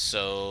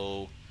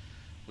 So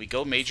we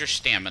go major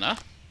stamina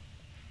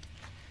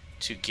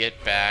to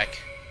get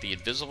back the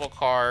invisible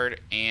card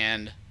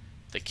and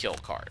the kill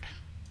card.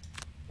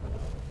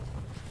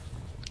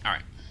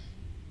 Alright.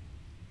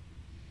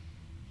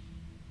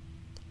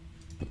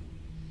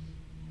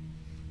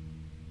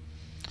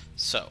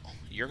 So,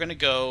 you're going to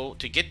go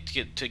to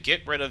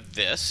get rid of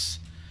this.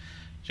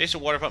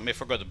 Jason Waterpump may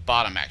forego the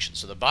bottom action.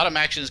 So the bottom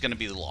action is going to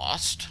be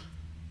lost.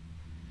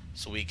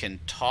 So we can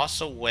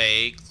toss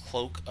away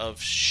Cloak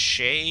of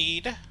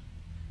Shade.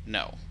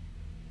 No.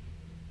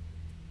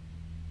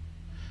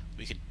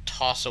 We could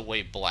toss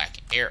away Black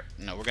Arrow.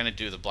 No, we're going to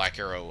do the Black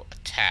Arrow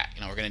attack.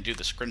 We're going to do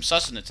the Grim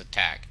Sustenance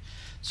attack.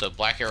 So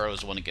Black Arrow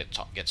is the one that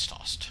gets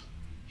tossed.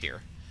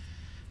 Here.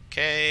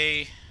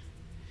 Okay.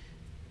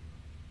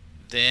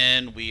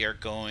 Then we are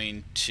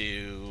going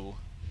to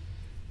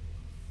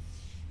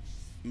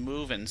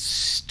move and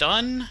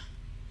stun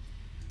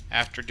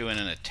after doing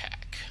an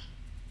attack.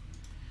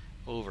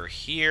 Over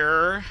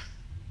here.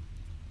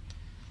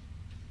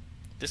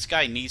 This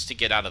guy needs to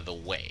get out of the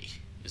way,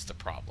 is the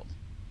problem.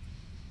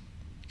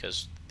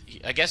 Because,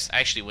 I guess,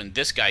 actually, when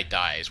this guy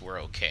dies,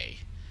 we're okay.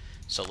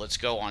 So let's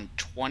go on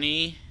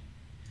 20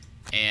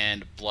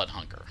 and Blood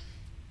Hunger.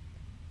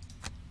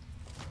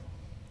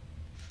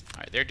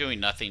 Alright, they're doing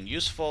nothing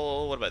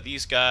useful. What about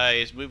these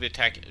guys? Move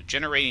attack,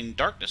 generating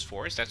darkness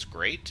for us. That's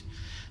great.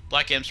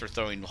 Black Imps are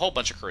throwing a whole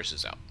bunch of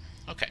curses out.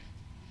 Okay.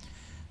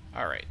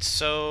 Alright,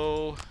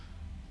 so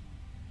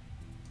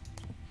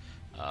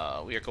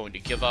we are going to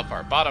give up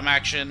our bottom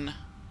action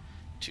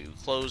to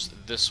close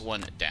this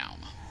one down.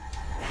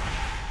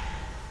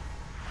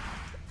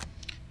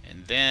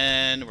 And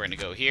then we're going to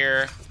go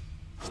here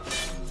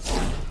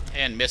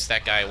and miss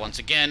that guy once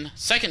again.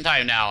 Second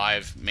time now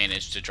I've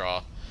managed to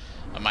draw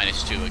a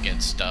 -2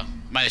 against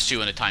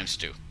 -2 and a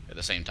 ×2 at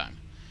the same time.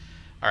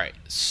 Alright,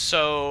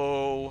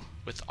 so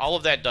with all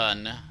of that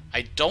done,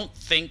 I don't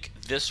think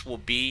this will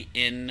be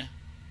in...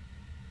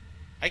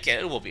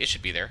 it will be. It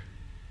should be there.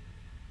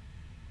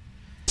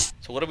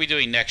 So what are we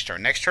doing next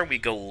turn? Next turn we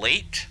go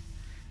late,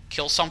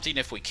 kill something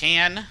if we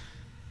can,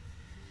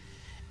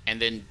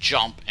 and then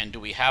jump. And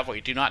we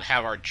do not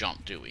have our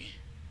jump, do we?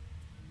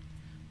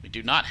 We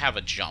do not have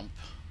a jump.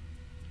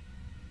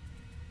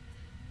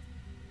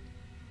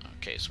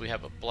 Okay, so we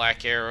have a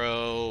Black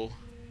Arrow.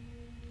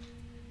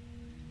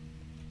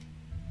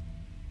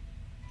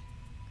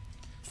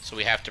 So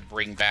we have to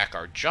bring back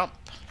our jump.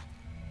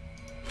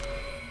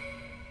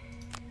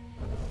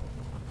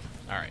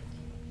 Alright.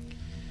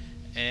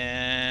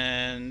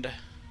 And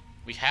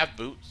we have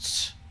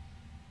boots.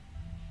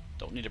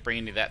 Don't need to bring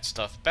any of that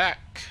stuff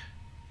back.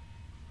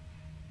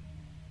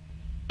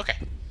 Okay.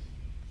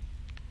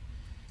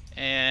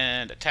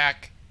 And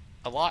attack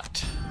a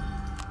lot.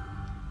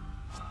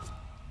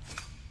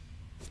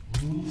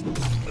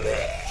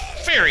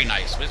 Very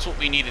nice. That's what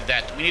we needed.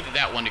 We needed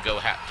that one to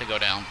go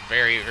down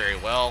very, very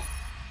well.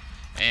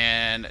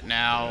 And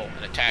now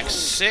an attack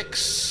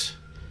 6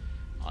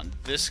 on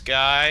this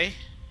guy.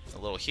 A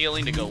little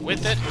healing to go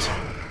with it.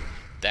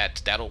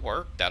 That'll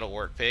work. That'll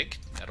work, pig.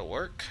 That'll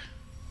work.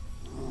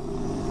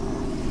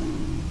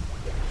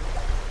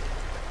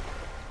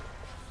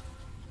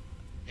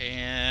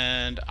 And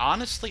And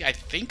honestly, I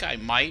think I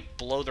might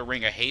blow the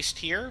Ring of Haste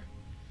here,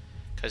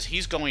 because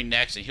he's going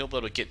next and he'll be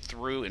able to get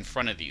through in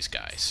front of these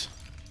guys.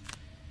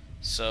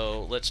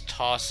 So let's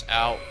toss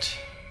out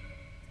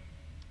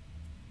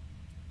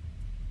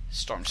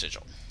Storm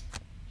Sigil.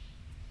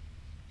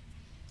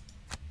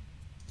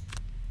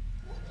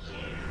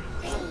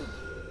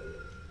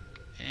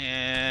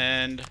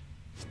 And...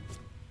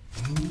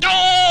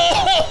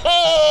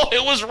 oh!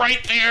 It was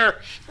right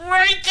there!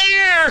 Right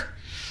there!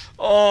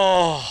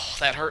 Oh,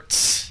 that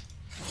hurts.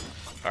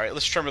 Alright,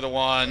 let's Tremor the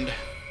Wand.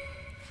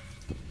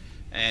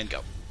 And go.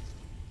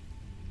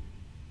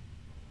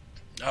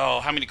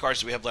 Oh, how many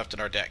cards do we have left in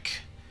our deck?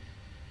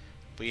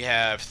 We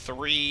have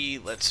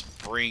 3. Let's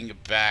bring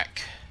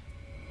back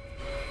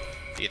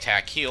the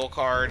attack heal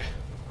card.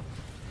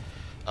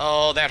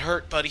 Oh, that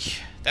hurt, buddy.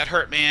 That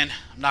hurt, man.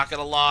 I'm not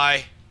gonna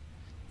lie.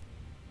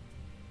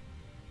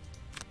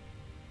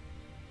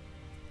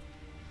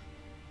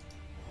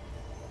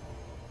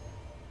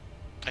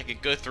 I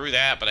could go through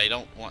that, but I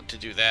don't want to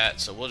do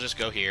that, so we'll just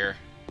go here.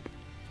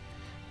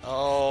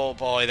 Oh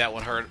boy, that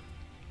one hurt.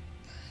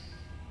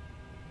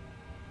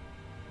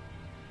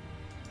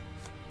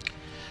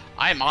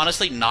 I'm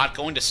honestly not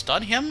going to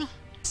stun him,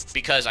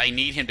 because I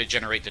need him to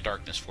generate the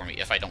darkness for me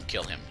if I don't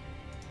kill him.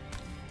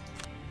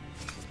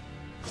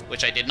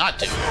 Which I did not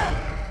do.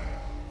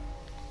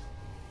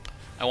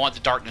 I want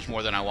the darkness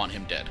more than I want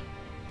him dead.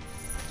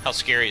 How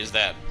scary is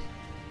that?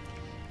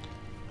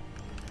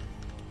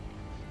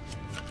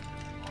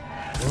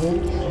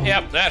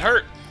 Yep, that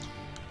hurt.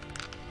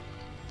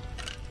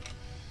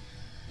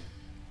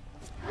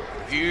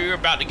 You're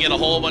about to get a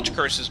whole bunch of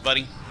curses,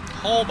 buddy.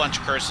 Whole bunch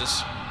of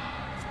curses.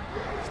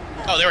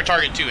 Oh, they were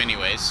target 2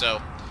 anyways,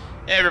 so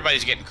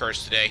everybody's getting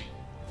cursed today.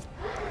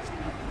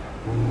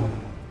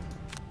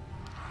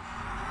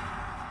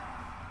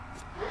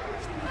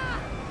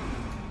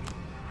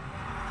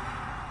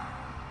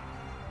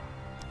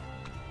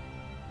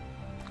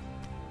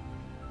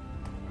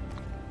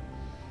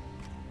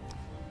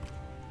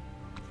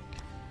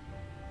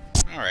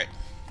 Alright.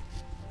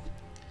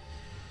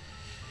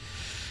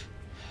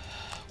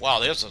 Wow,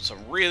 there's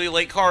some really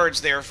late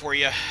cards there for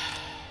you.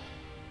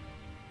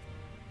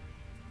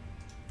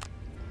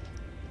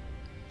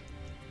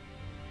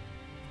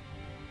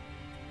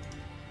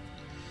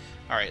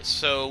 Alright,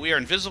 so we are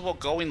invisible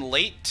going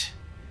late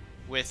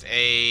with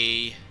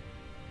a...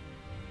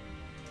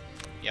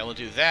 yeah, we'll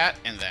do that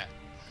and that.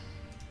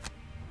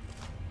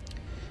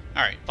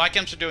 Alright, Black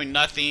Imps are doing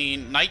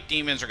nothing. Night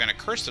Demons are going to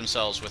curse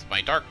themselves with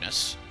my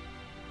darkness.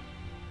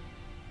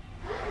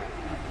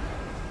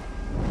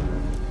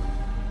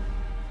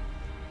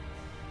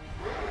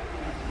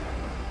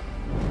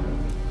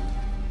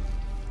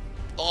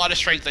 A lot of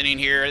strengthening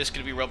here. This is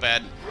going to be real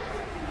bad.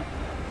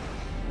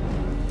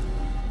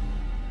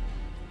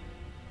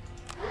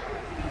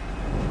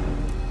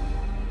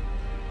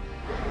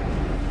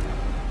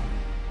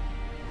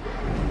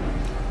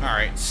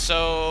 Alright,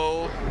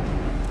 so...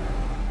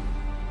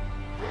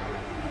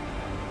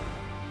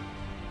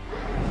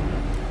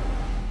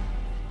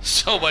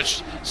 So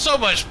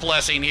much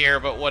blessing here,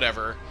 but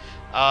whatever.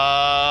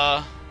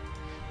 Yeah,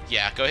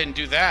 go ahead and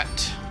do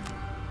that.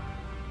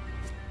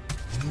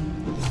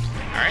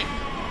 Alright.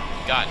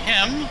 Got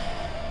him.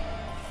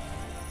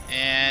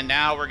 And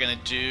now we're gonna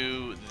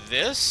do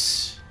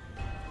this.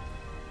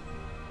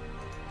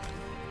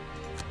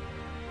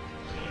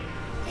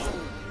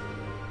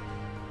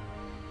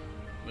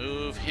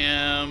 Move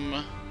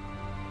him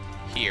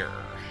here.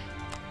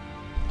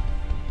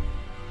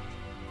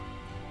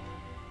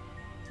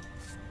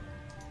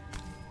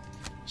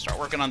 Start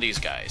working on these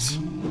guys.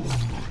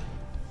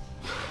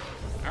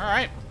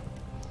 Alright.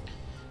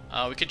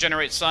 We could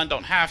generate sun,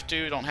 don't have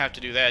to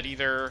do that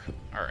either.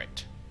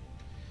 Alright.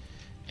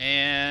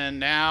 And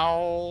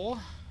now...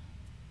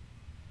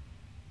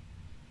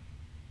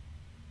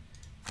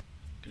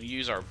 gonna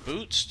use our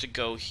boots to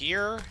go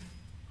here.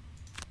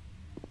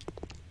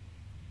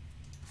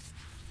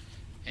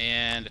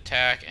 And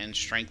attack and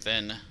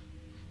strengthen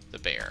the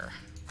bear.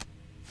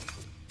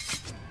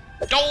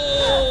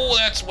 Oh,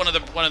 that's one of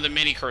the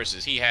mini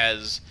curses. He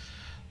has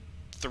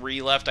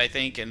 3 left, I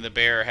think, and the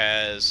bear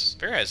has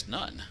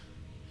none.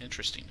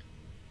 Interesting.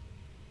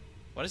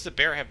 Why does the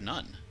bear have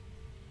none?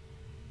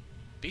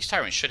 Beast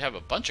Tyrant should have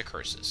a bunch of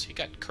curses. He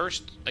got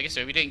cursed. I guess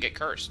maybe he didn't get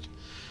cursed.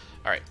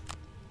 Alright.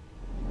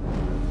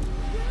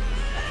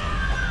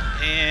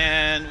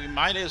 And we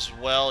might as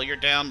well... you're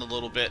down a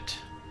little bit.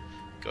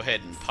 Go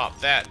ahead and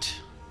pop that.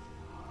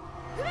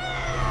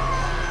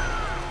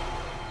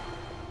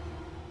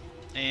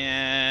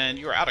 And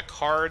you're out of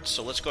cards,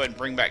 so let's go ahead and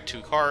bring back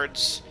 2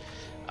 cards.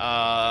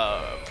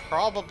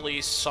 Probably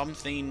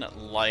something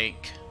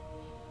like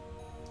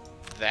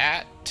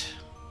that.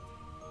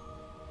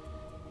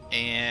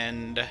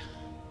 And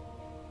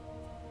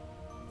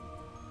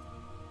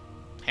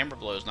Hammer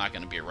Blow is not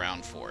going to be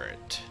around for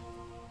it.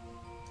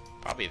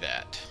 Probably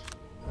that.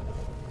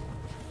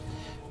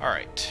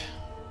 Alright.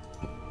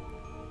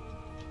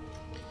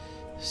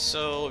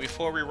 So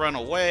before we run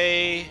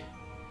away,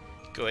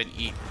 go ahead and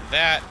eat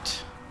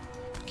that.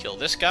 Kill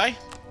this guy.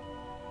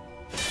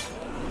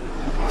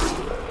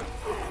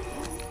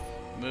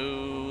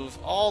 move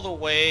all the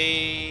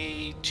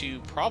way to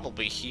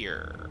probably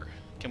here.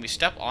 Can we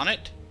step on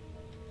it?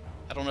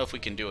 I don't know if we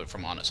can do it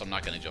from on it, so I'm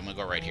not going to do it. I'm going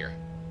to go right here.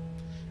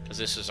 Because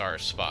this is our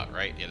spot,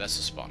 right? Yeah, that's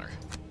the spawner.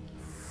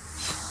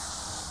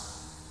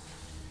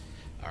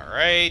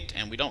 Alright,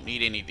 and we don't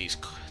need any of these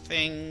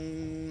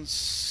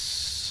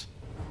things.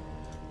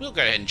 We'll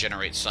go ahead and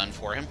generate sun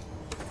for him.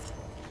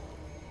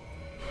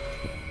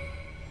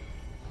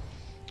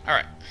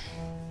 Alright.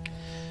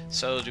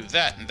 So do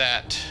that and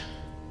that.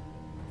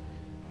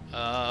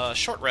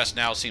 Short rest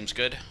now seems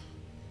good.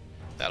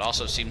 That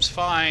also seems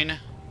fine.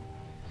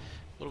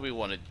 What do we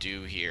want to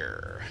do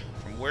here?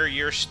 From where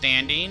you're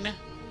standing,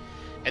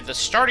 at the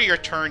start of your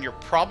turn, you're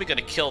probably going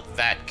to kill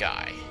that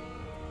guy.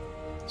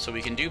 So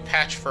we can do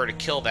Patch Fur to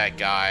kill that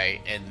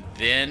guy, and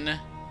then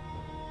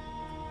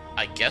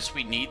I guess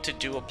we need to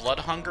do a Blood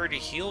Hunger to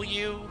heal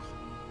you?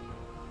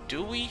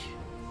 Do we?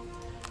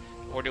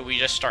 Or do we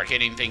just start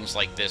hitting things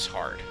like this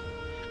hard?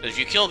 Because if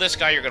you kill this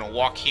guy, you're going to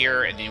walk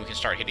here, and then we can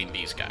start hitting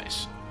these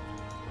guys.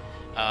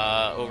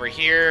 Over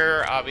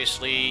here,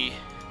 obviously...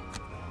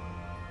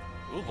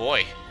 Oh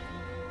boy.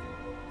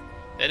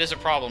 That is a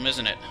problem,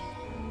 isn't it?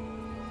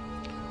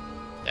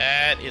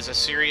 That is a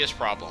serious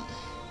problem.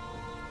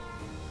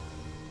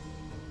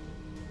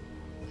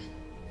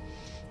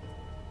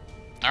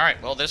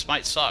 Alright, well, this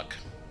might suck.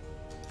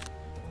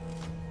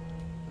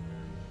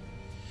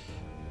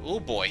 Oh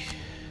boy.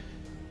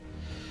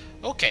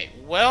 Okay,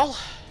 well...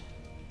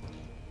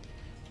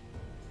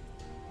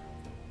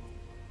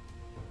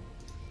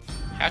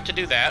 have to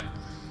do that.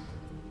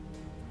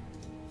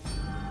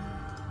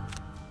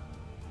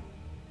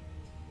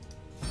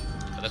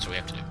 So that's what we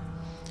have to do.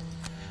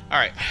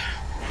 Alright.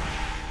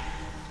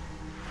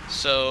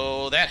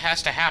 So that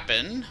has to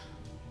happen.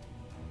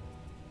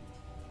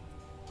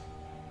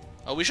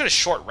 Oh, we should have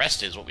short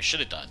rested is what we should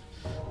have done.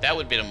 That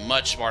would have been a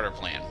much smarter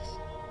plan.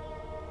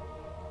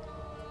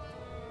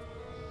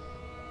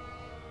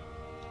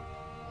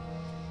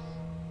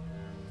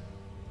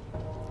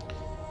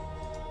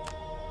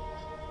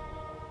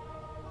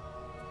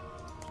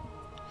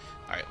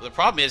 Alright, well, the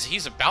problem is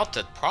he's about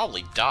to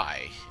probably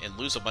die and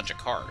lose a bunch of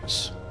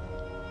cards.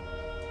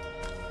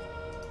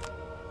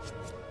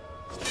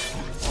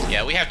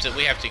 Yeah, we have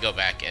to go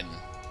back and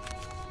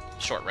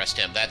short rest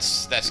him.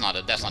 That's not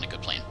a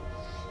good plan.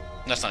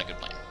 That's not a good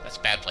plan. That's a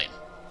bad plan.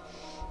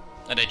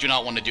 And I do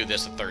not want to do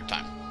this a third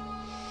time.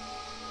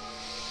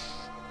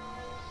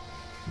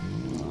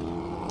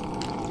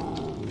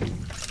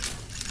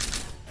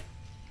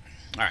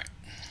 Alright.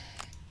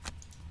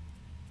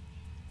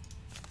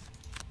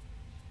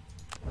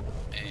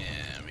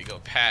 And we go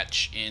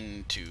patch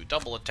into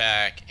double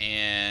attack,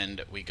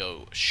 and we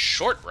go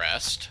short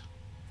rest.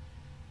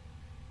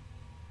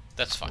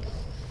 That's fine.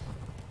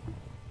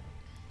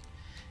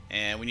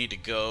 And we need to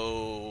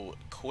go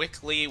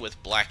quickly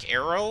with Black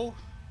Arrow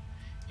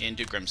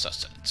into Grim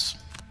Sustenance.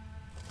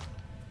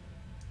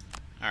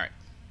 Alright.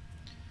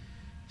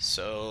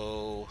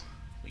 So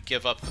we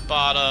give up the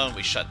bottom,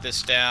 we shut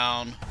this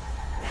down,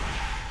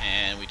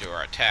 and we do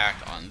our attack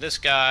on this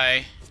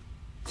guy,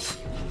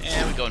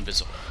 and we go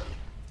invisible.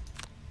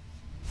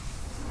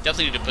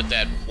 Definitely need to put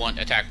that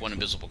attack one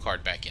invisible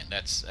card back in.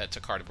 That's a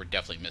card we're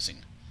definitely missing.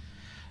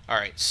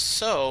 Alright,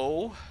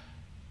 so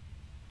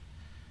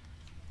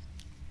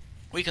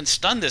we can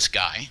stun this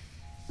guy.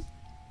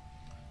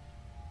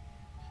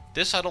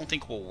 This I don't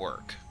think will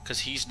work, because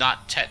he's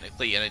not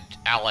technically an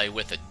ally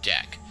with a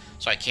deck.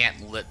 So I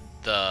can't let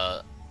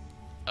the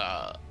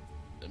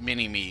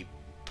mini-me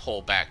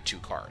pull back 2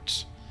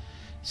 cards.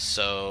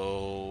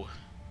 So...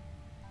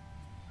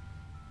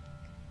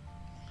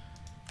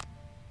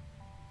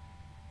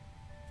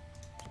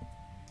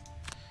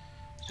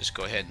 just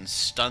go ahead and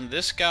stun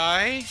this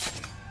guy.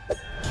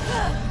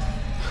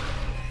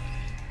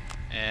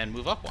 And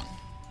move up 1.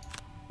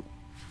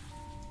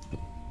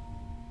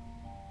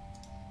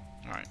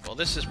 Alright, well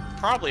this is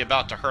probably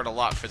about to hurt a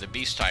lot for the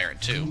Beast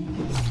Tyrant too.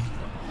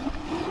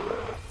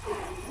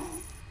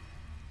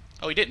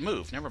 Oh, he didn't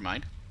move. Never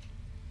mind.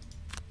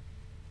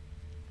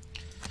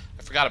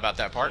 I forgot about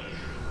that part.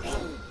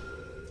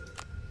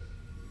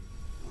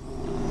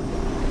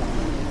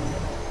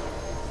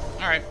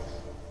 Alright.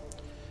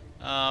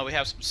 We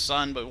have some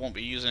sun, but we won't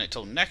be using it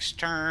till next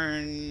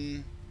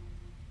turn.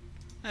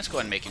 Let's go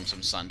ahead and make him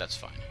some sun. That's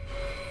fine.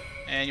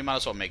 And you might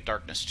as well make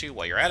darkness too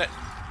while you're at it.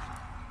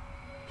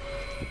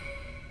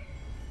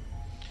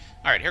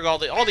 Alright, here go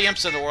all the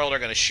imps in the world are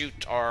going to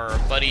shoot our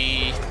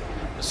buddy,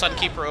 the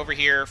Sunkeeper over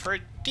here, for a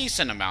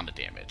decent amount of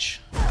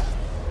damage.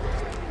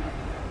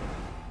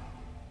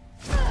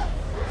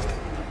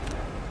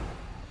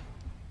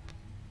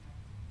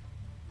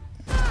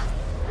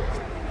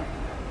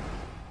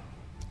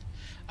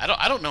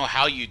 I don't know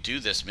how you do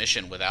this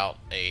mission without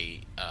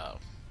a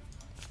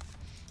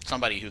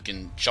somebody who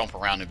can jump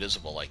around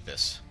invisible like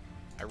this.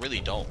 I really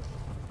don't.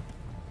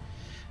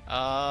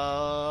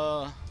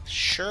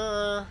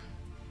 Sure.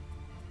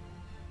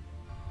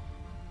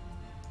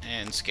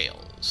 And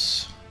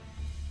scales.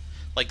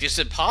 Like, it's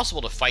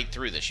impossible to fight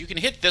through this. You can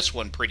hit this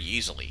one pretty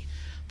easily,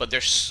 But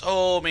there's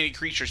so many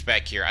creatures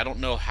back here. I don't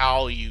know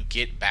how you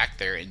get back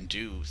there and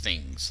do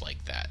things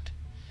like that.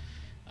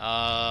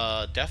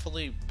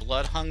 Definitely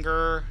blood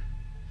hunger.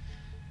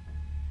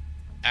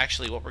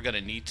 Actually, what we're going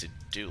to need to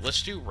do...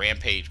 Let's do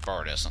Rampage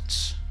Bard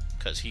Essence.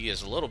 Because he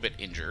is a little bit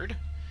injured.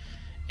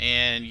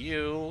 And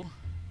you...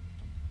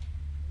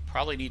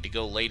 probably need to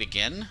go late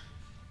again.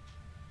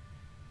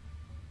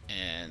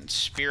 And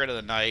Spirit of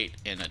the Night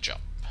in a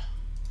jump.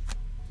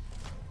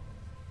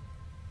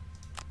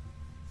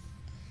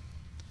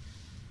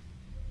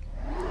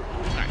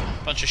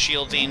 Bunch of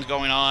shielding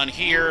going on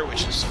here,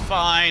 which is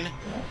fine.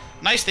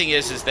 Nice thing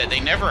is that they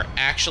never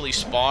actually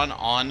spawn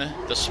on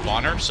the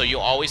spawner, so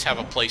you'll always have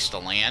a place to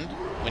land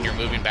when you're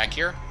moving back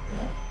here.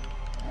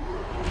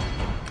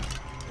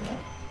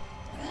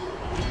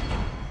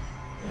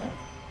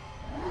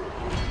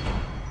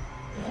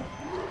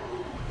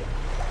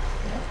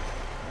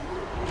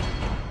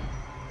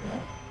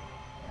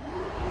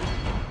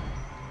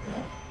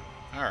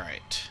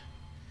 Alright.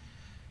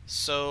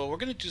 So we're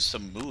going to do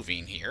some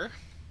moving here.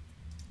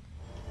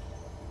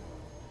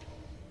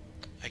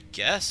 I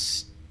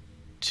guess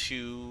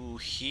to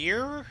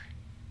here?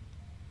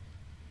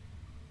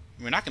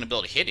 We're not going to be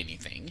able to hit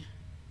anything.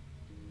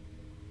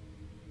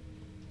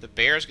 The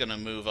bear's going to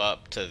move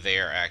up to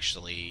there,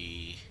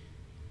 actually.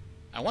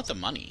 I want the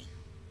money.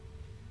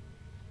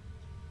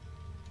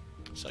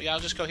 So yeah, I'll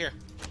just go here.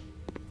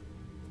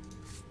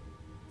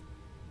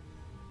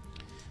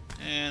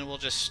 And we'll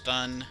just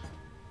stun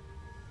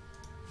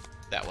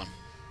that one.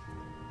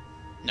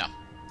 No.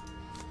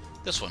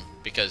 This one,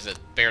 because the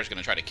bear's going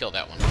to try to kill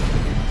that one.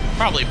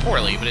 Probably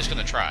poorly, but it's going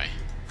to try.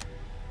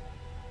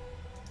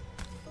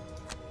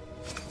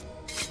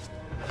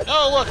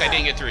 Oh, look, I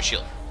didn't get through a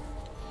shield.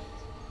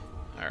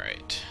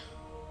 Alright.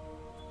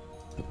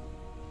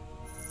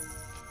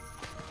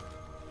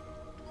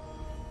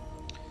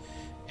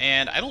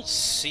 And I don't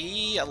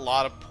see a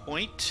lot of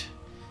point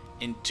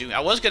in doing...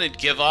 I was going to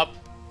give up.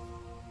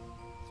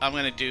 I'm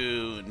going to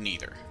do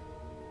neither.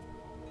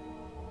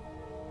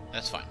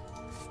 That's fine.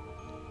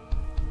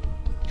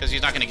 Because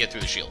he's not going to get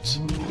through the shields.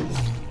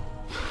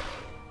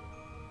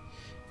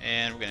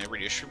 And we're going to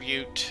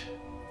redistribute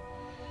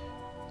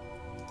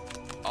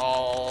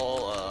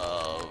all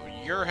of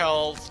your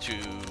health to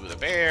the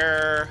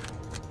bear.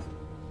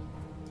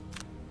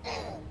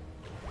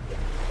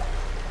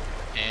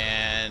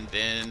 And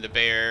then the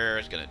bear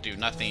is going to do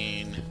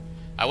nothing.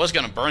 I was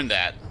going to burn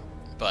that,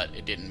 but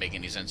it didn't make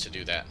any sense to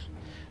do that.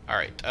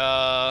 Alright,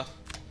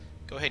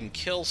 go ahead and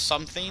kill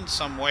something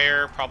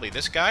somewhere. Probably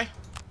this guy.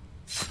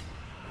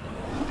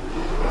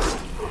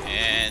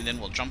 And then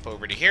we'll jump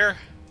over to here.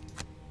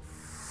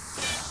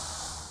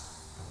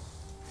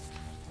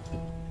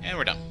 And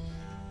we're done.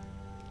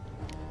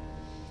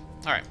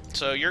 Alright,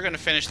 so you're going to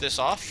finish this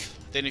off.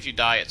 Then if you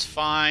die, it's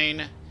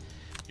fine.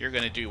 You're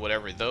going to do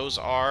whatever those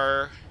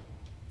are.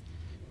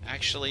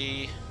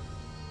 Actually,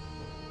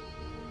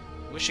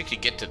 I wish you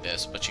could get to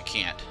this, but you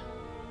can't.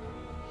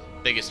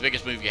 Biggest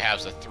move you have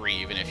is a 3,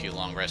 even if you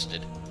long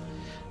rested.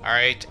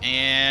 Alright,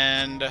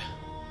 and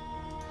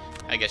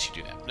I guess you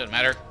do that. Doesn't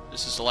matter.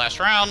 This is the last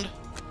round.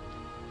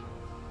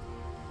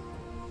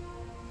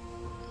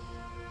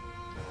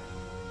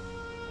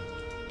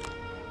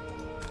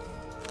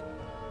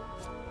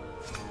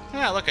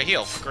 Yeah, look, a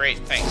heal. Great,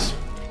 thanks.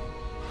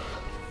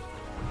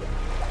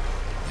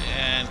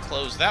 And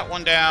close that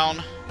one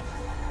down.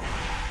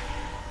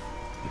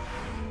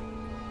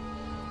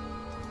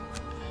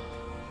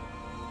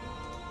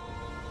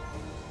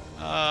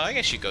 I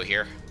guess you go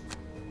here.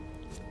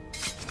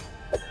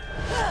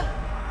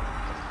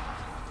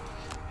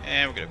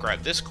 And we're going to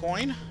grab this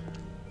coin.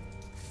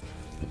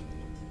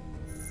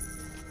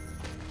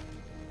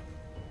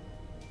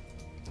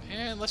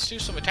 And let's do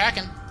some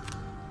attacking.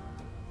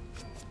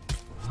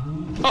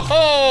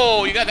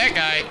 Oh, you got that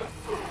guy.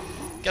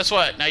 Guess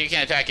what? Now you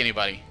can't attack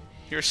anybody.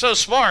 You're so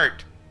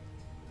smart.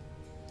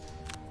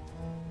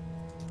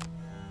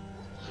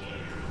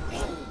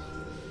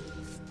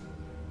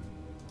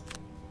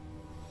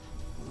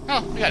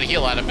 Oh, we got a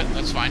heal out of it.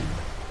 That's fine.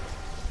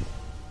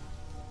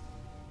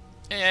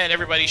 And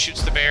everybody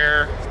shoots the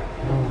bear.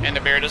 And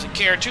the bear doesn't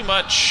care too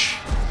much.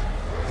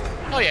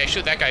 Oh yeah,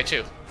 shoot that guy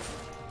too.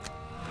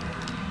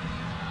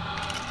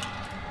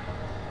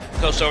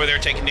 Ghost over there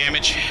taking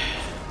damage.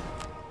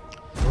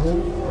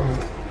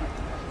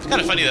 It's kind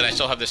of funny that I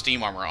still have the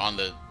steam armor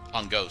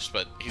on Ghost,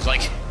 but he's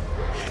like...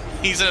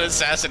 he's an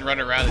assassin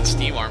running around in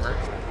steam armor.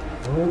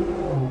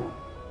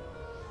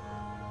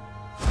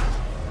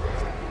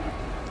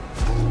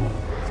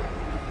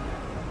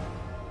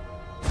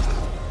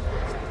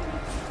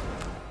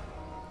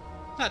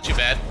 Not too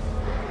bad.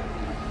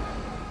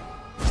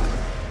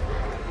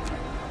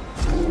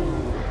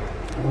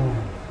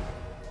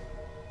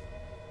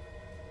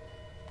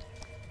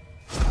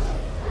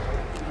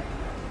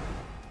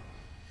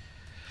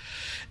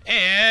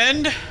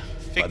 And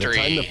victory. By the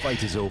time the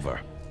fight is over,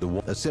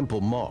 a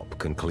simple mop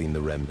can clean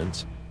the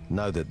remnants.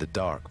 Now that the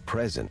dark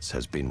presence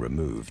has been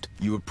removed,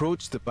 you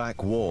approach the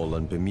back wall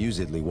and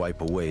bemusedly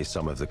wipe away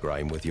some of the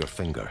grime with your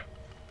finger.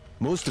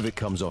 Most of it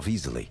comes off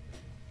easily.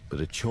 but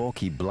a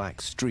chalky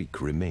black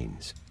streak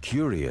remains.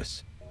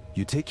 Curious,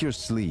 you take your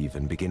sleeve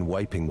and begin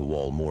wiping the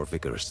wall more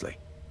vigorously,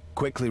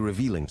 quickly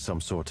revealing some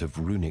sort of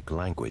runic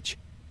language.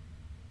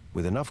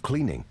 With enough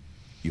cleaning,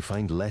 you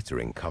find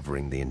lettering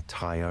covering the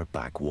entire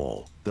back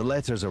wall. The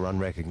letters are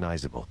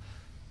unrecognizable,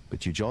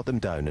 but you jot them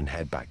down and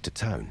head back to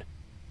town,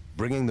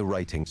 bringing the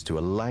writings to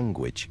a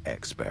language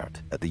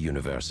expert at the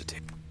university.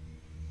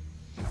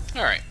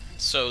 Alright,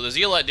 so the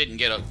Zealot didn't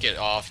get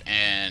off,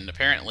 and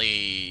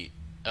apparently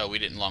we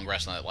didn't long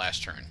rest on that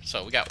last turn.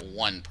 So we got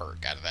 1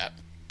 perk out of that.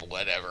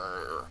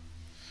 Whatever.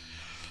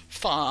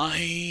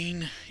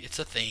 Fine. It's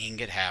a thing.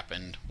 It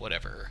happened.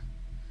 Whatever.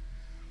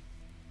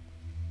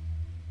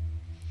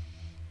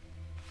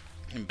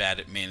 I'm bad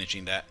at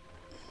managing that.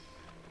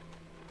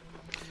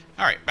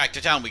 Alright, back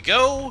to town we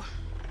go.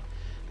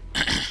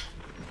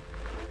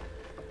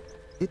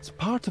 It's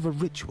part of a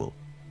ritual,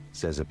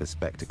 says a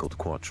bespectacled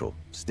Quattrel,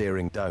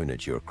 staring down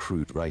at your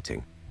crude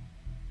writing.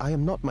 I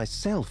am not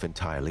myself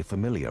entirely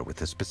familiar with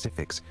the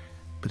specifics,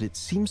 but it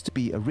seems to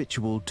be a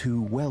ritual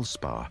to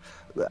wellspar,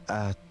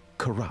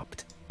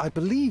 corrupt. I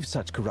believe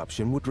such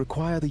corruption would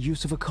require the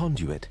use of a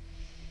conduit.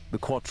 The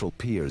Quattrel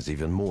peers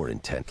even more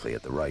intently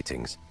at the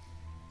writings.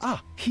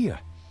 Ah, here.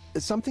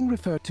 Something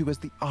referred to as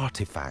the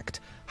artifact,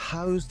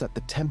 housed at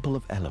the Temple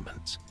of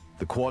Elements.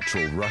 The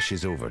Quattrel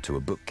rushes over to a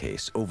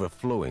bookcase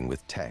overflowing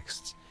with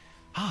texts.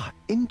 Ah,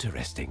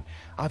 interesting.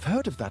 I've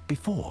heard of that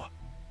before.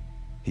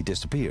 He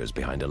disappears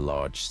behind a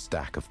large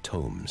stack of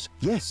tomes.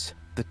 Yes,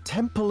 the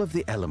Temple of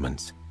the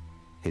Elements.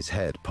 His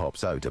head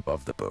pops out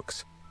above the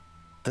books.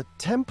 The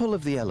Temple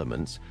of the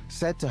Elements,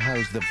 said to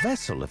house the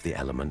Vessel of the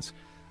Elements,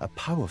 a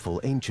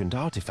powerful ancient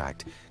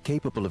artifact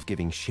capable of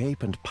giving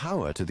shape and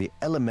power to the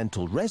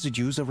elemental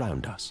residues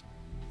around us.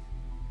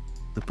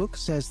 The book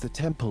says the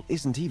temple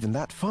isn't even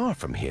that far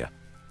from here,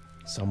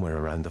 somewhere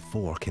around the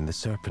fork in the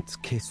Serpent's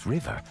Kiss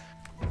River.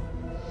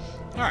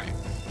 Alright,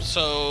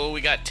 so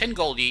we got 10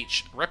 gold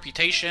each,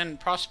 reputation,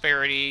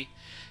 prosperity,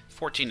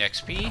 14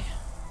 XP,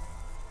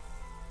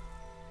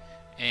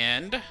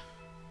 and did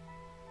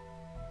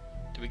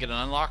we get an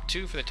unlock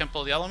too for the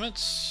Temple of the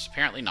Elements?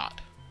 Apparently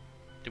not.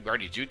 Did we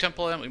already do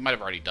Temple of the Elements? We might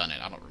have already done it,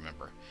 I don't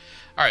remember.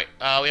 Alright,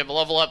 we have a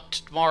level up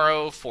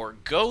tomorrow for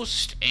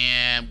Ghost,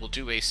 and we'll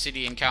do a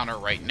city encounter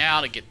right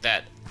now to get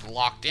that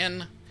locked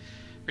in.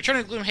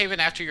 Returning to Gloomhaven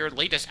after your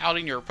latest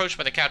outing, you're approached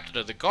by the captain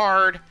of the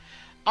guard.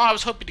 I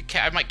was hoping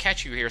I might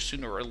catch you here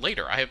sooner or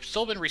later. I have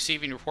still been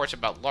receiving reports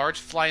about large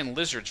flying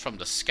lizards from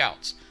the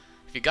scouts.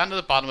 Have you gotten to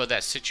the bottom of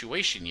that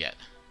situation yet?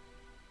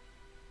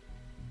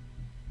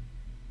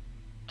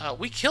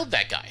 We killed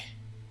that guy.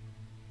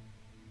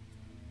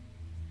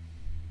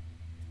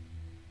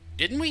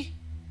 Didn't we?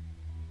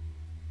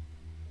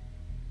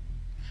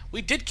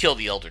 We did kill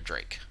the Elder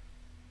Drake.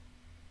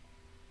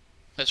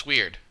 That's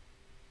weird.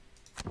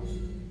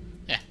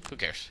 Yeah, who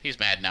cares? He's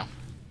mad now.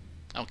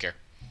 I don't care.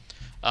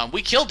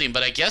 We killed him,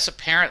 but I guess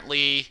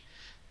apparently,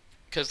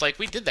 because like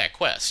we did that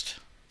quest.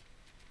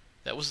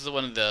 That was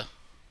one of the.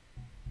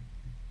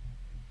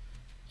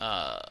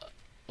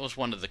 Was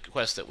one of the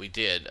quests that we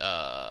did.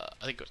 I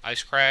think it was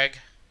Ice Crag.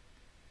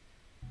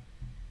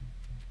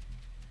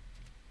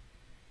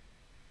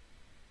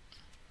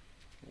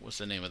 What was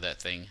the name of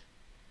that thing?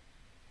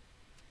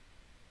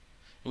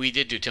 We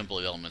did do Temple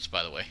of Elements,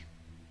 by the way.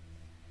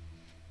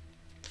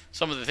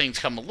 Some of the things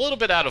come a little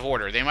bit out of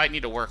order. They might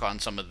need to work on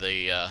some of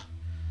the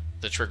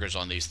triggers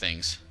on these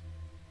things.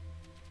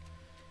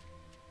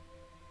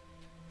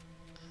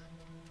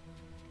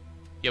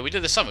 Yeah, we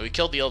did the summit. We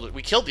killed the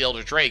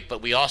Elder Drake,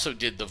 but we also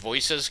did the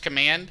voices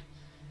command.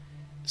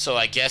 So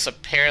I guess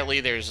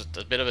apparently there's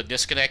a bit of a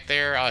disconnect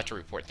there. I'll have to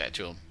report that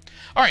to him.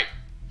 All right,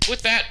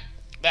 with that,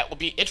 that will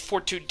be it for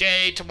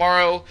today.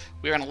 Tomorrow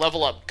we are going to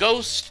level up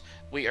Ghost.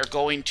 We are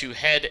going to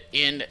head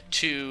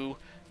into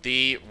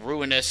the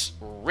Ruinous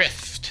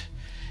Rift,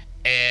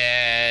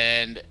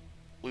 and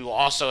we will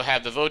also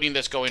have the voting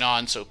that's going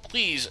on, so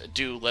please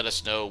do let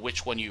us know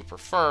which one you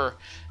prefer,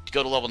 to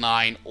go to level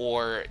 9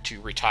 or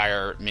to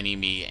retire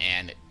Mini-Me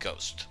and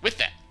Ghost. With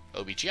that,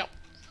 OBG out.